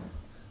do?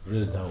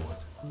 Raise down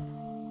what?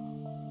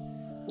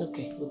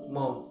 Okay. Look,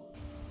 Mom,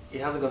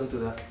 it hasn't gotten to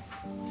that.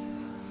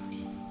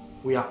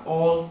 We are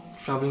all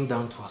traveling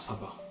down to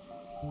Asaba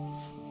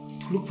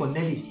to look for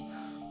Nelly.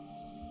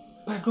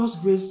 By God's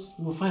grace,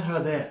 we'll find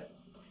her there.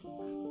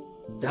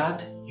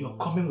 Dad, you're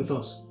coming with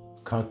us.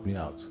 Count me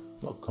out.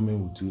 not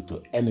coming with you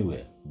to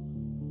anywhere.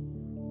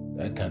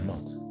 I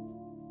cannot.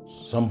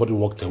 Somebody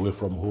walked away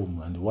from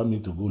home and they want me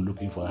to go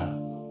looking for her.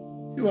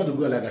 You want to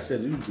go, like I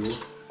said, you go.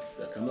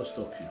 I cannot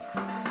stop you.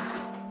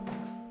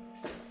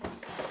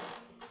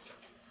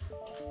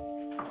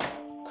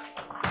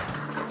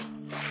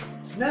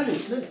 Nelly.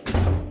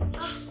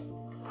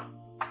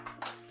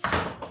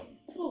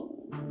 Oh.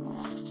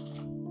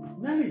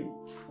 Nelly.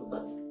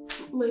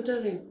 My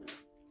darling.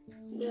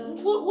 Yeah.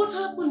 What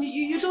happened?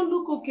 You don't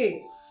look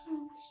okay.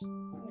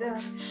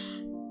 Dad,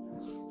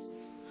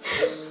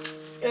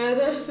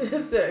 I'm so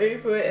sorry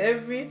for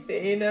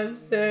everything. I'm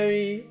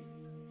sorry.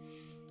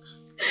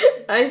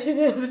 I should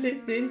have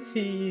listened to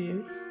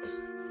you.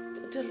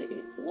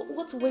 Darling,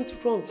 what went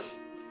wrong?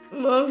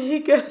 Mom, he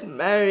got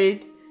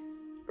married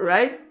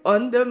right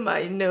under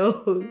my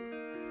nose.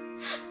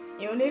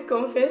 He only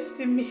confessed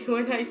to me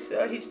when I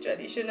saw his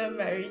traditional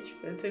marriage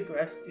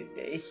photographs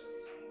today.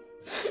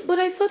 But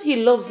I thought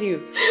he loves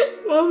you.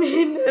 Mom,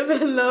 he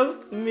never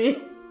loved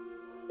me.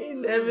 He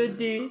never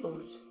did.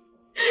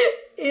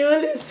 He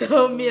only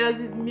saw me as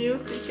his meal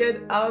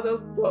ticket out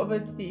of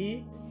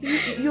poverty.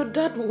 Your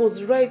dad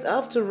was right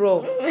after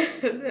all.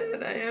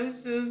 Dad, I am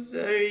so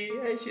sorry.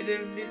 I should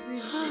have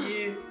listened to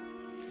you.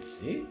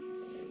 See?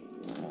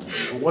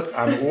 What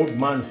an old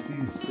man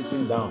sees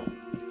sitting down.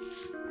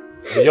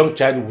 A young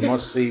child will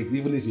not say it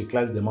even if he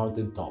climbs the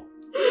mountain top.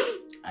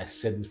 I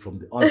said it from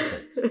the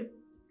onset.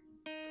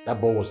 That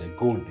boy was a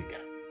gold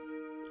digger.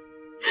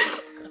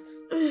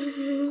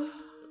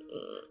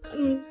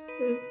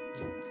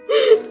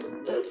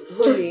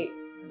 Honey,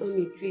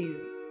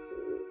 please.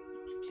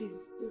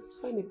 Please,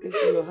 just find a place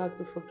in your heart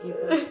to forgive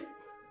her.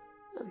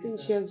 I think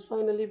she has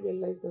finally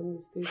realized her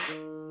mistake.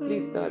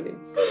 Please, darling.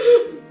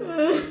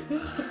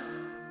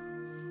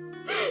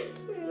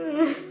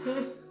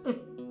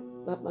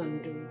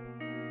 Babandu,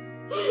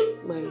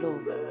 my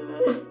love,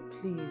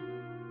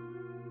 please.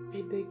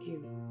 I beg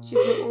you.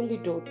 She's your only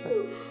daughter.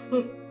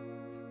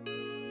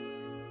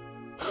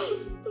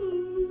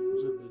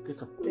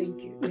 Get up.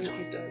 Thank you,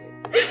 darling.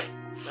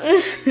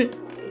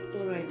 It's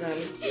alright,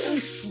 darling.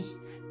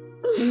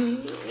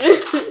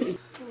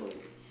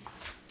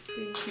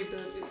 Thank you,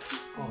 darling.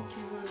 Thank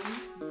you, honey.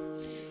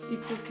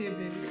 It's okay,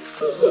 baby.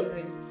 It's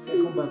alright.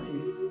 Come back,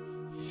 sis.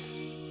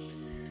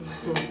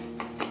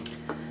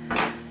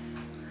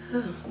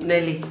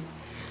 Nelly,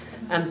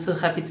 I'm so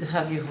happy to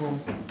have you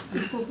home.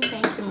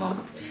 Thank you,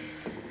 Mom.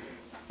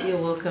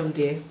 You're welcome,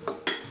 dear.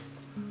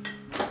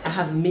 I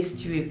have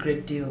missed you a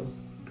great deal.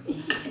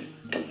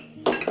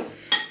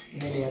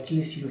 Nelly, at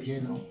least you're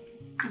here now.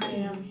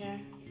 Yeah, I'm here.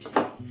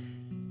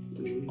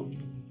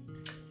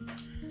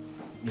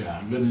 Yeah,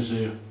 I'm going to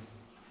say,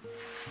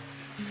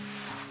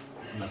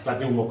 I'm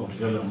starting work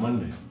officially on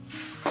Monday.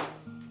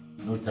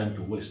 No time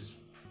to waste.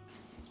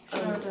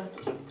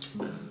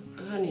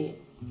 Honey,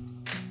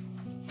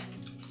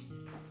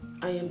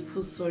 I am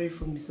so sorry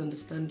for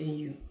misunderstanding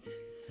you.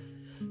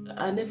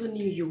 I never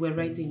knew you were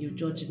right in your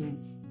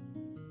judgments.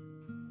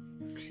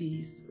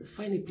 Please,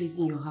 find a place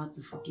in your heart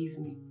to forgive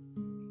me.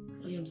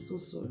 I am so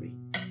sorry.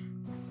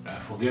 I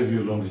forgave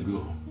you long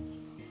ago.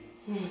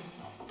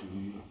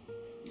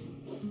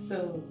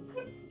 So,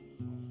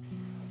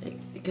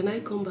 can I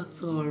come back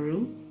to our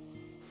room?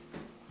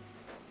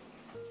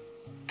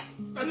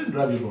 I didn't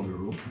drive you from the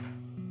room.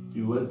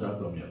 You went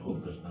out of your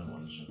own personal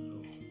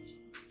volition.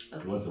 So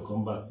if you want to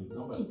come back, you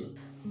come back.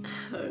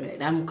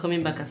 Alright, I'm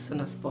coming back as soon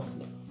as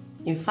possible.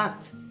 In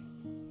fact,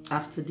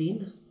 after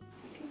dinner.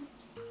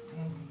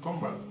 Come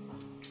back.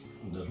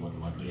 That's what you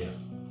want to hear.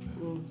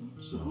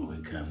 So we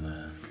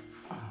can...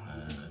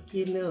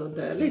 You know,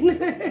 darling.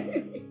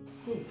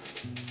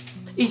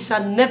 It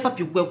shall never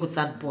be well with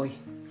that boy.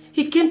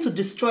 He came to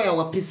destroy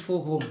our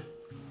peaceful home.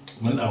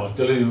 When I was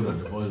telling you that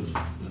the boy is a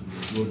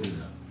gold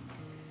digger,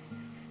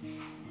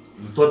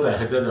 you thought I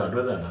hated our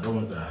brother and I don't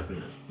want her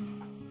happiness.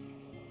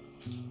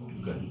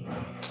 Okay.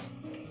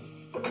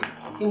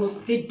 He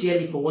must pay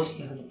dearly for what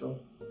he has done.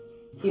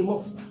 He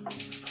must.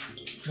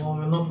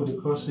 Mom, enough with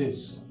the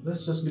curses.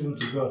 Let's just leave him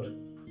to God.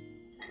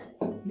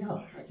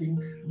 Yeah, I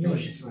think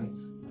she's right.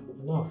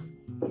 Enough.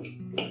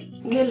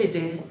 Nelly,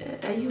 dear,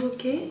 are you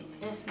okay?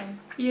 Yes, ma'am.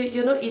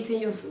 You're not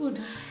eating your food?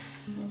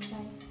 Yes,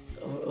 ma'am.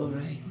 All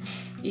right.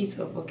 Eat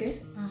up,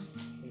 okay?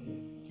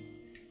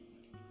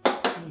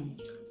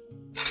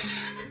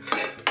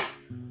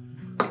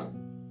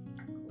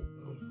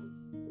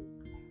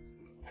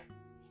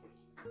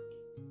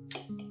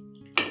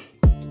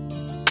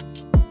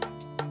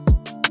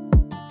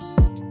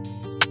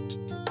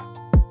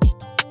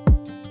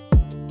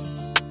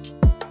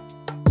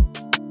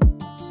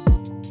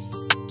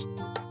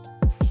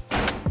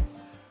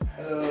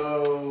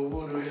 Hello,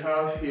 what do we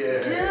have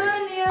here?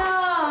 Junior!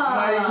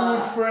 My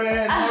good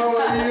friend, how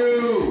are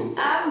you?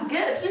 I'm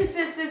good. Please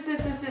sit.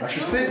 I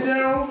should sit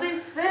down?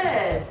 Please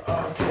sit.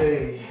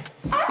 Okay.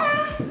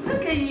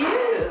 Look at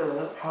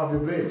you. How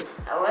have you been?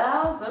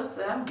 Well,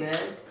 so I'm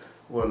good.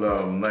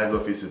 Well, nice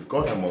office you've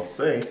got, I must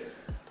say.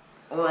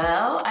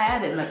 Well, I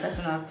added my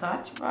personal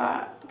touch,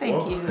 but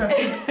thank you.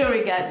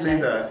 Regardless.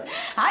 See that?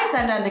 Hi,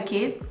 Sandra and the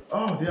kids.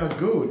 Oh, they are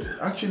good.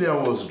 Actually, I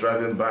was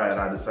driving by and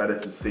I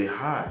decided to say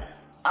hi.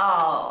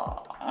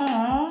 Oh,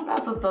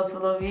 that's so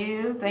thoughtful of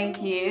you.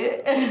 Thank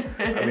you.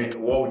 I mean,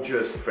 what would you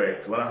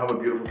expect when I have a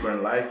beautiful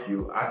friend like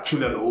you?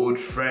 Actually, an old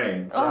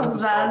friend. So I have to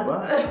stop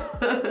by.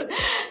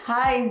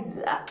 Hi,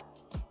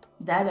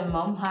 Dad and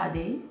Mom, how are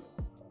they?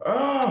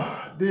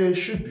 They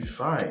should be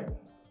fine.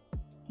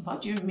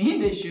 What do you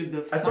mean they should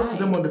be fine? I talked to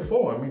them on the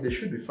phone. I mean, they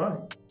should be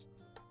fine.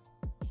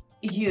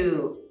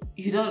 You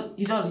don't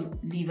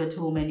live at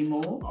home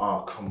anymore?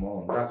 Oh, come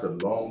on. That's a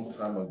long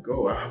time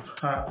ago. I've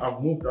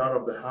moved out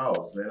of the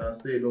house, man. I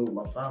stay alone with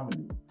my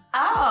family.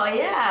 Oh,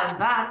 yeah,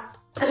 that's...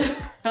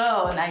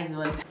 Oh, nice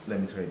one. Let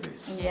me tell you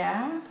this.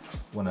 Yeah?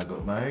 When I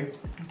got married,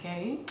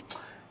 Okay.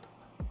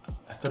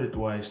 I thought it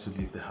wise to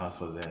leave the house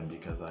for them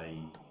because I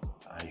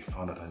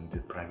found out I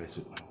needed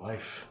privacy with my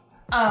wife.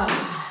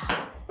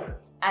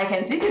 I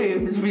can see the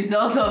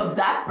result of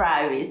that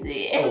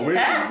privacy. Oh, wait.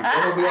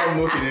 Probably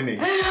I'm looking in it.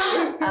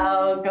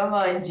 Oh, come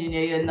on, Junior,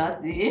 you're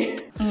naughty.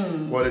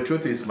 Well, the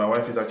truth is, my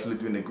wife is actually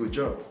doing a good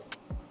job.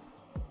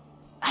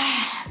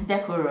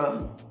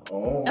 Decorum.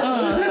 Oh.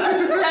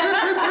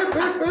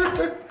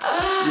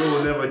 You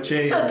will never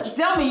change. So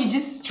tell me, you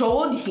just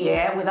strolled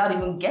here without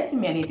even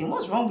getting me anything.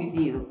 What's wrong with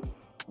you?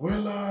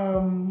 Well,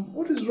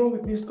 what is wrong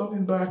with me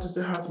stopping by to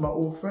say hi to my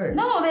old friend?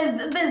 No,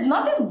 there's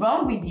nothing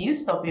wrong with you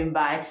stopping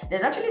by.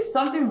 There's actually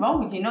something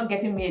wrong with you not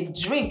getting me a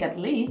drink at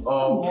least.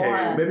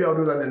 Okay, maybe I'll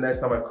do that the next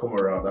time I come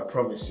around. I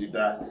promise you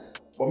that.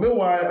 But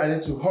meanwhile, I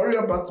need to hurry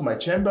up back to my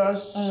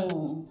chambers.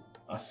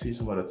 I'll see you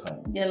some other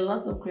time. There are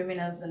lots of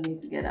criminals that need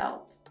to get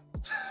out.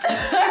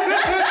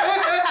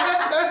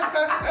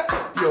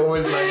 You're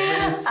always like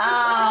this.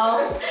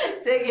 Oh,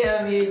 take care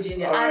of you,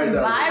 Junior. Right, and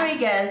my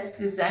regards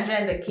to Sandra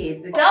and the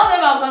kids. Tell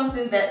them I'll come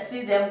see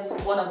them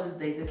one of these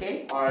days,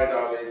 okay? Alright,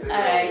 darling.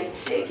 Alright,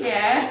 take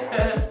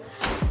care.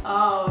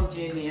 Oh,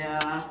 Junior.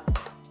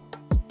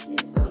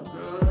 You're so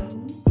grown.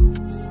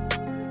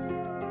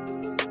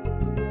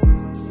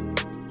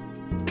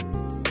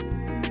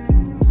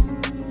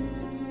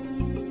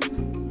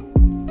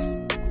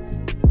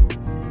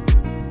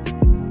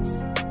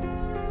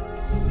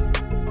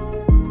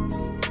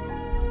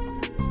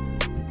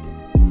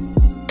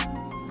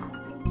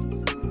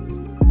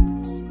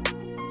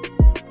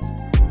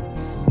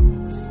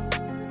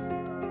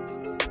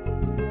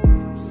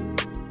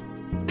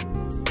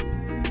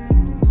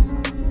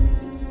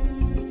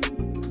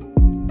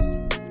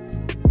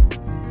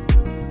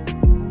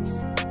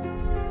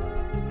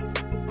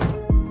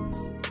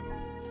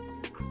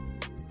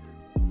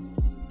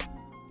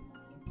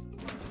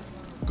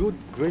 Good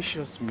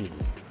gracious me.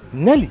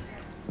 Nelly!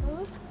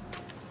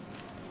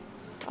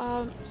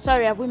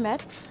 Sorry, have we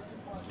met?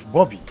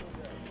 Bobby.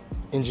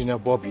 Engineer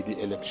Bobby, the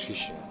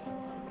electrician.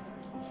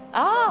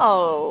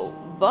 Oh,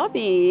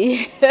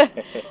 Bobby.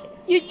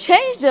 You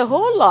changed a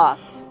whole lot.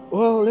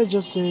 Well, let's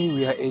just say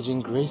we are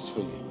aging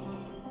gracefully.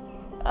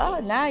 Oh,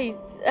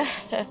 nice.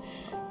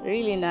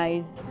 Really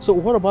nice. So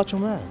what about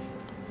your man?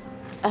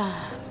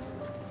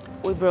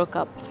 We broke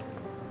up.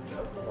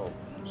 Oh,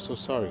 so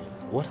sorry.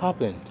 What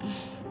happened?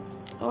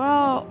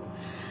 Well,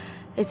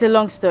 it's a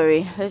long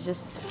story. Let's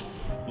just...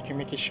 You can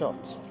make it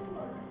short.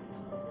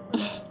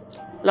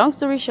 Long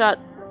story short,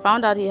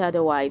 found out he had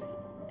a wife.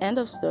 End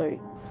of story.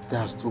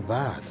 That's too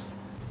bad.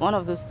 One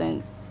of those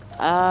things.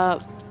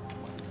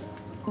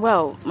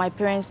 Well, my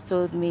parents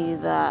told me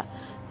that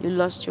you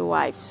lost your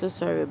wife. So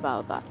sorry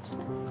about that.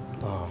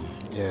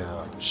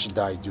 Yeah, she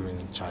died during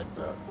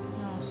childbirth.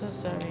 Oh, so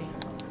sorry.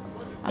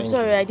 I'm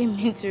sorry, I didn't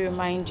mean to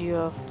remind you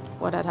of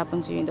what had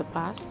happened to you in the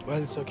past.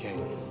 Well, it's okay.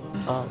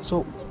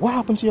 So what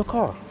happened to your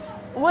car?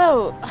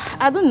 Well,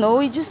 I don't know.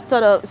 It just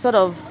sort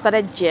of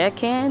started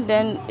jerking,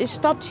 then it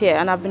stopped here,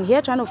 and I've been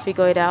here trying to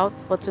figure it out,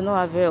 but to no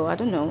avail. I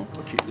don't know.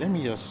 Okay, let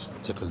me just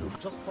take a look.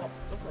 Just stop,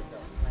 just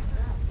like that.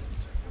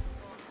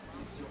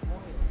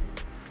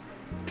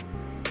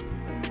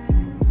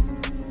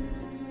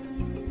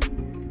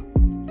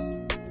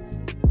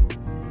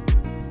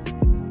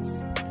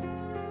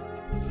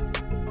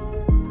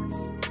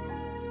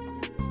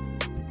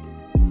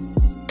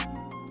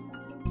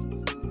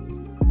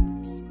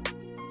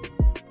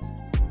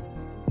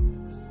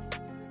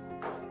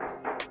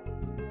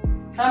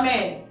 Come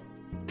in.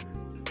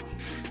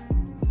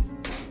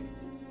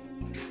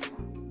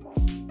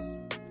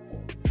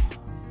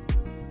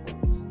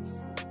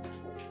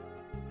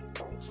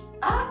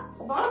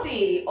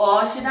 Bobby,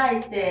 or should I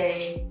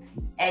say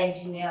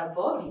Engineer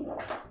Bobby?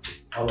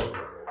 Hello.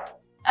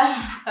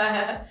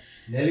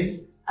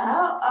 Nelly?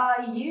 How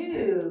are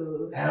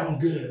you? I'm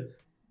good.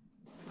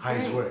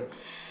 How's work?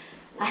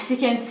 As you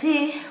can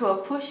see, we're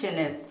pushing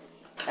it.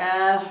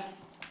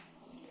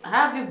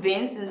 How have you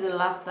been since the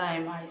last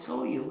time I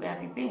saw you? Where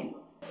have you been?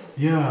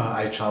 Yeah,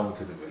 I traveled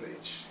to the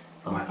village.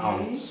 My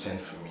aunt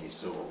sent for me,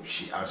 so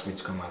she asked me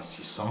to come and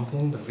see something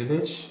in the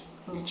village,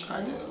 which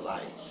I didn't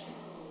like.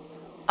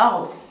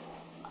 Oh,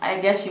 I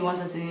guess you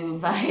wanted to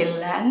buy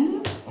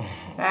land,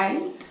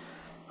 right?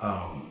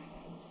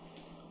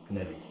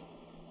 Nelly,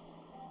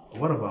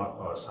 What about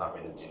us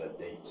having a dinner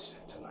date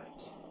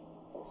tonight?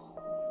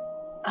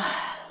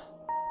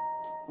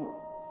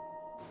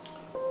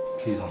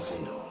 Please don't say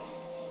no.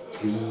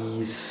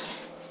 Please.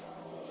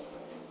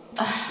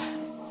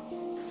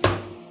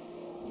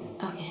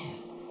 Okay.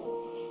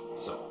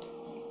 So,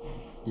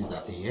 is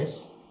that a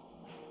yes?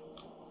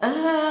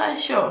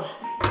 Sure.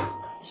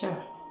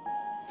 Sure.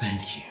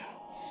 Thank you.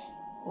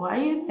 Why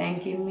are you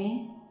thanking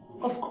me?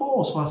 Of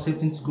course, for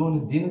accepting to go on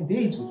a dinner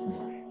date with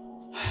me.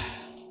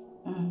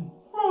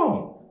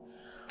 Oh.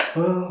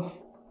 Well,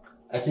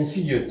 I can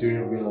see you're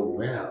doing real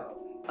well.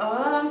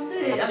 I'm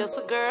just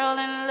a girl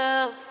in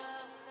love.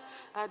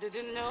 I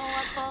didn't know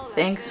I fall like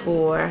Thanks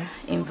for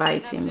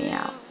inviting me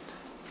out.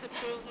 to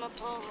prove my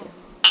point.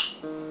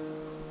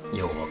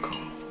 You're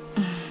welcome.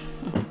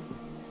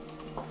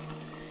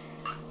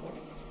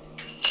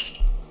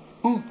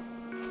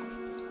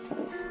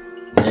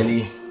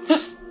 Nelly,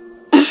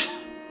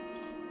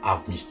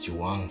 I've missed you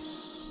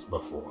once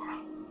before,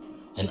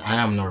 and I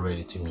am not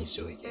ready to miss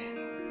you again.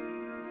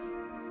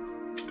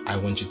 I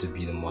want you to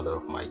be the mother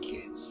of my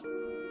kids.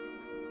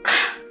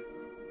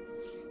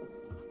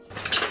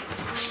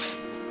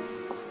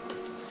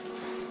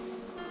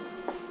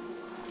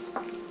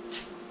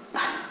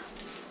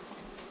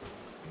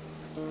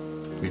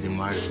 Will you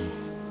marry me?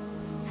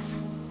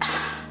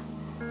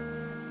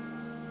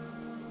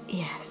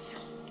 Yes.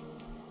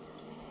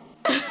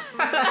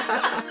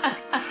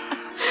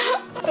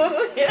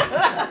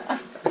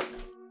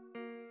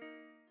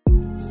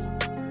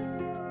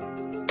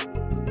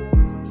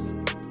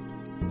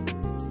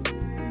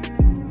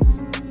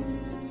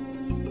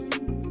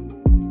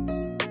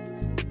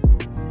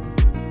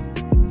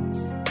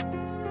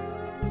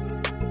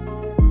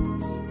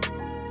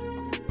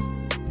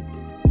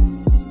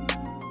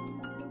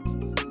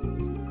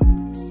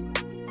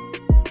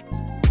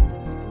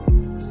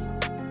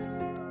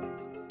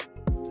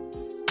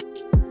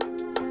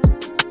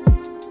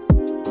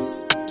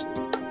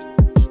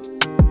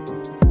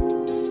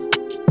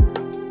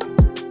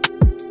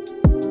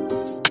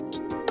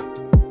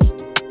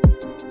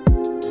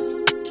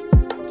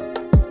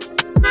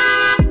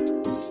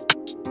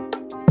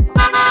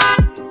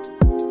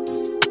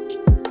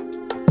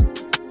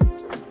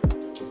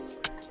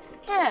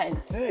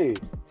 Hey.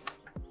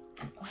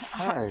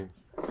 Hi.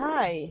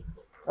 Hi.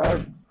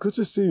 Good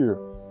to see you.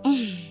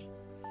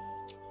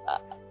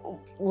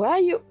 Where are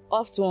you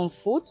off to on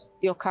foot?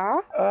 Your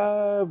car?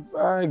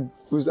 I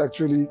was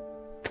actually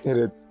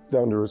headed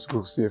down the road to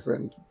go see a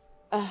friend.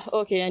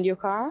 Okay, and your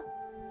car?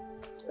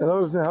 And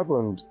all this thing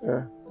happened.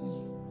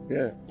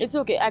 Yeah. It's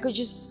okay. I could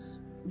just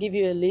give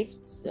you a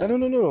lift.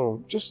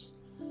 No. Just,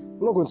 I'm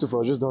not going too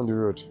far, just down the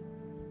road.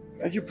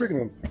 Are you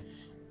pregnant?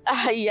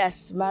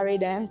 Yes,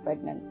 married and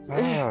pregnant.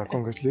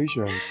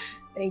 Congratulations.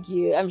 Thank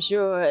you. I'm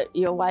sure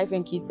your wife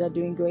and kids are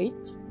doing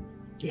great.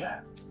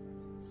 Yeah.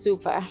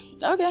 Super.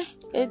 Okay.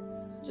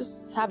 It's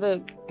just have a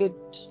good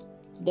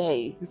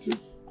day. You too.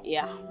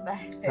 Yeah.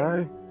 Bye.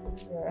 Bye.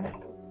 Yeah.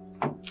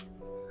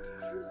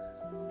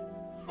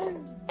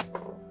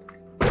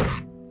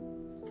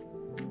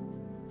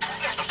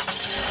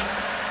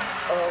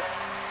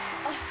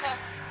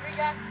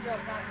 Regards to your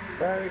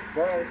family.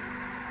 Bye.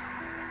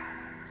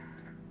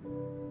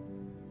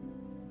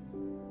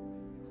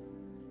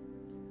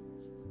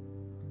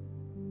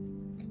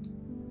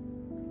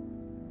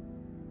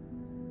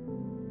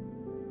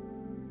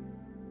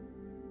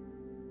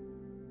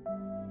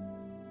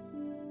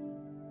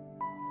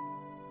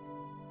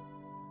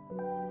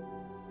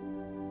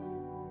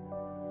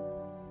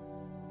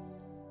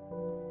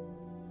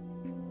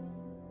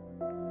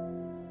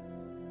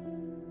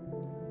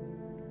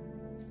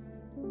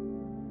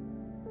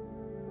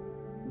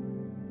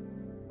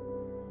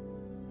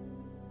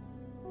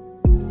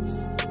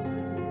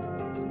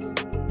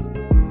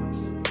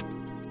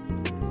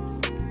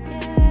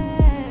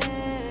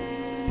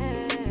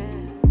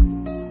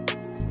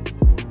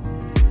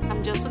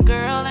 Just a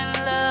girl in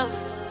love.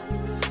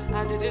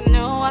 I didn't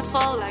know I'd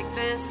fall like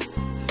this.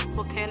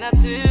 What can I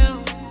do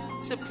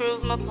to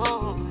prove my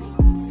point?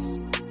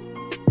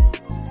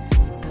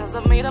 Cause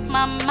I've made up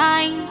my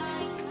mind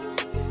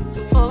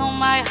to follow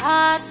my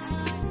heart.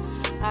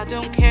 I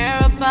don't care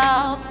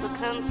about the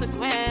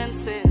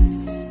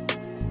consequences.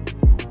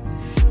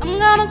 I'm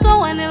gonna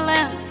go any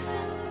length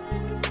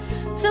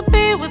to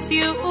be with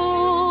you.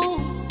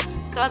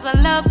 Cause I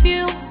love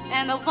you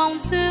and I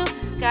want to.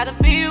 Gotta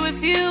be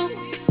with you.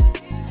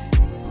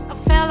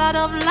 Fell out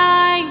of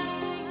line,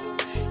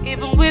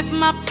 even with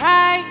my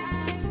pride.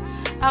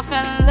 I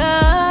fell in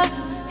love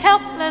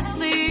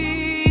helplessly,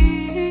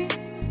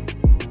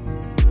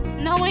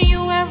 knowing you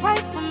were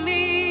right for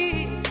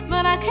me,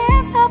 but I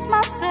can't stop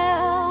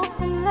myself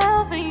from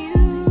loving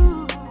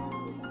you,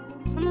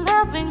 from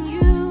loving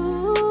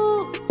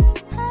you.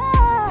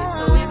 It's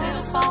so easy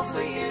to fall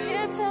for you.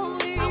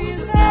 I wish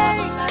this love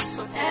would last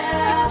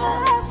forever.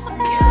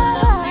 You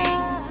love me,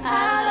 I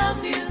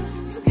love you.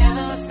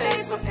 Together we'll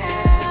stay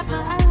forever.